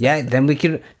 Yeah, then we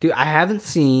can do. I haven't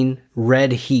seen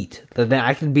Red Heat. But then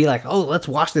I could be like, oh, let's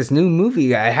watch this new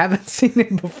movie. I haven't seen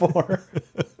it before.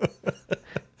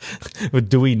 But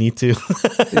do we need to?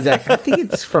 Exactly. I think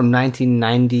it's from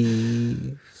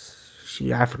 1990.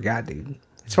 Shoot, I forgot, dude.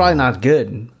 It's probably not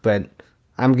good, but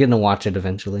I'm gonna watch it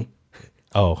eventually.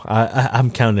 Oh,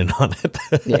 I'm counting on it.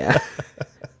 Yeah.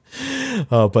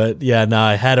 Oh, but yeah, no,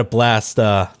 I had a blast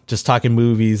just talking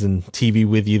movies and TV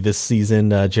with you this season,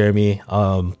 Jeremy.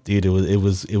 Dude, it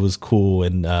was cool,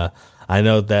 and I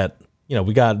know that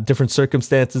we got different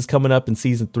circumstances coming up in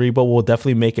season 3, but we'll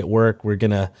definitely make it work. We're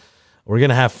gonna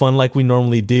have fun like we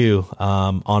normally do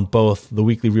on both the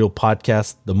Weekly Reel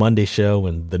podcast, the Monday show,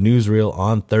 and the NewsReel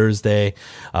on Thursday.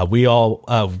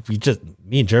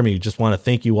 Me and Jeremy just want to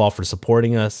thank you all for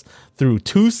supporting us through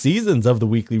 2 seasons of the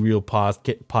Weekly Reel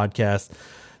podcast.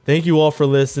 Thank you all for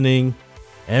listening,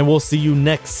 and we'll see you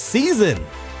next season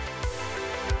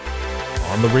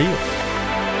on the Reel.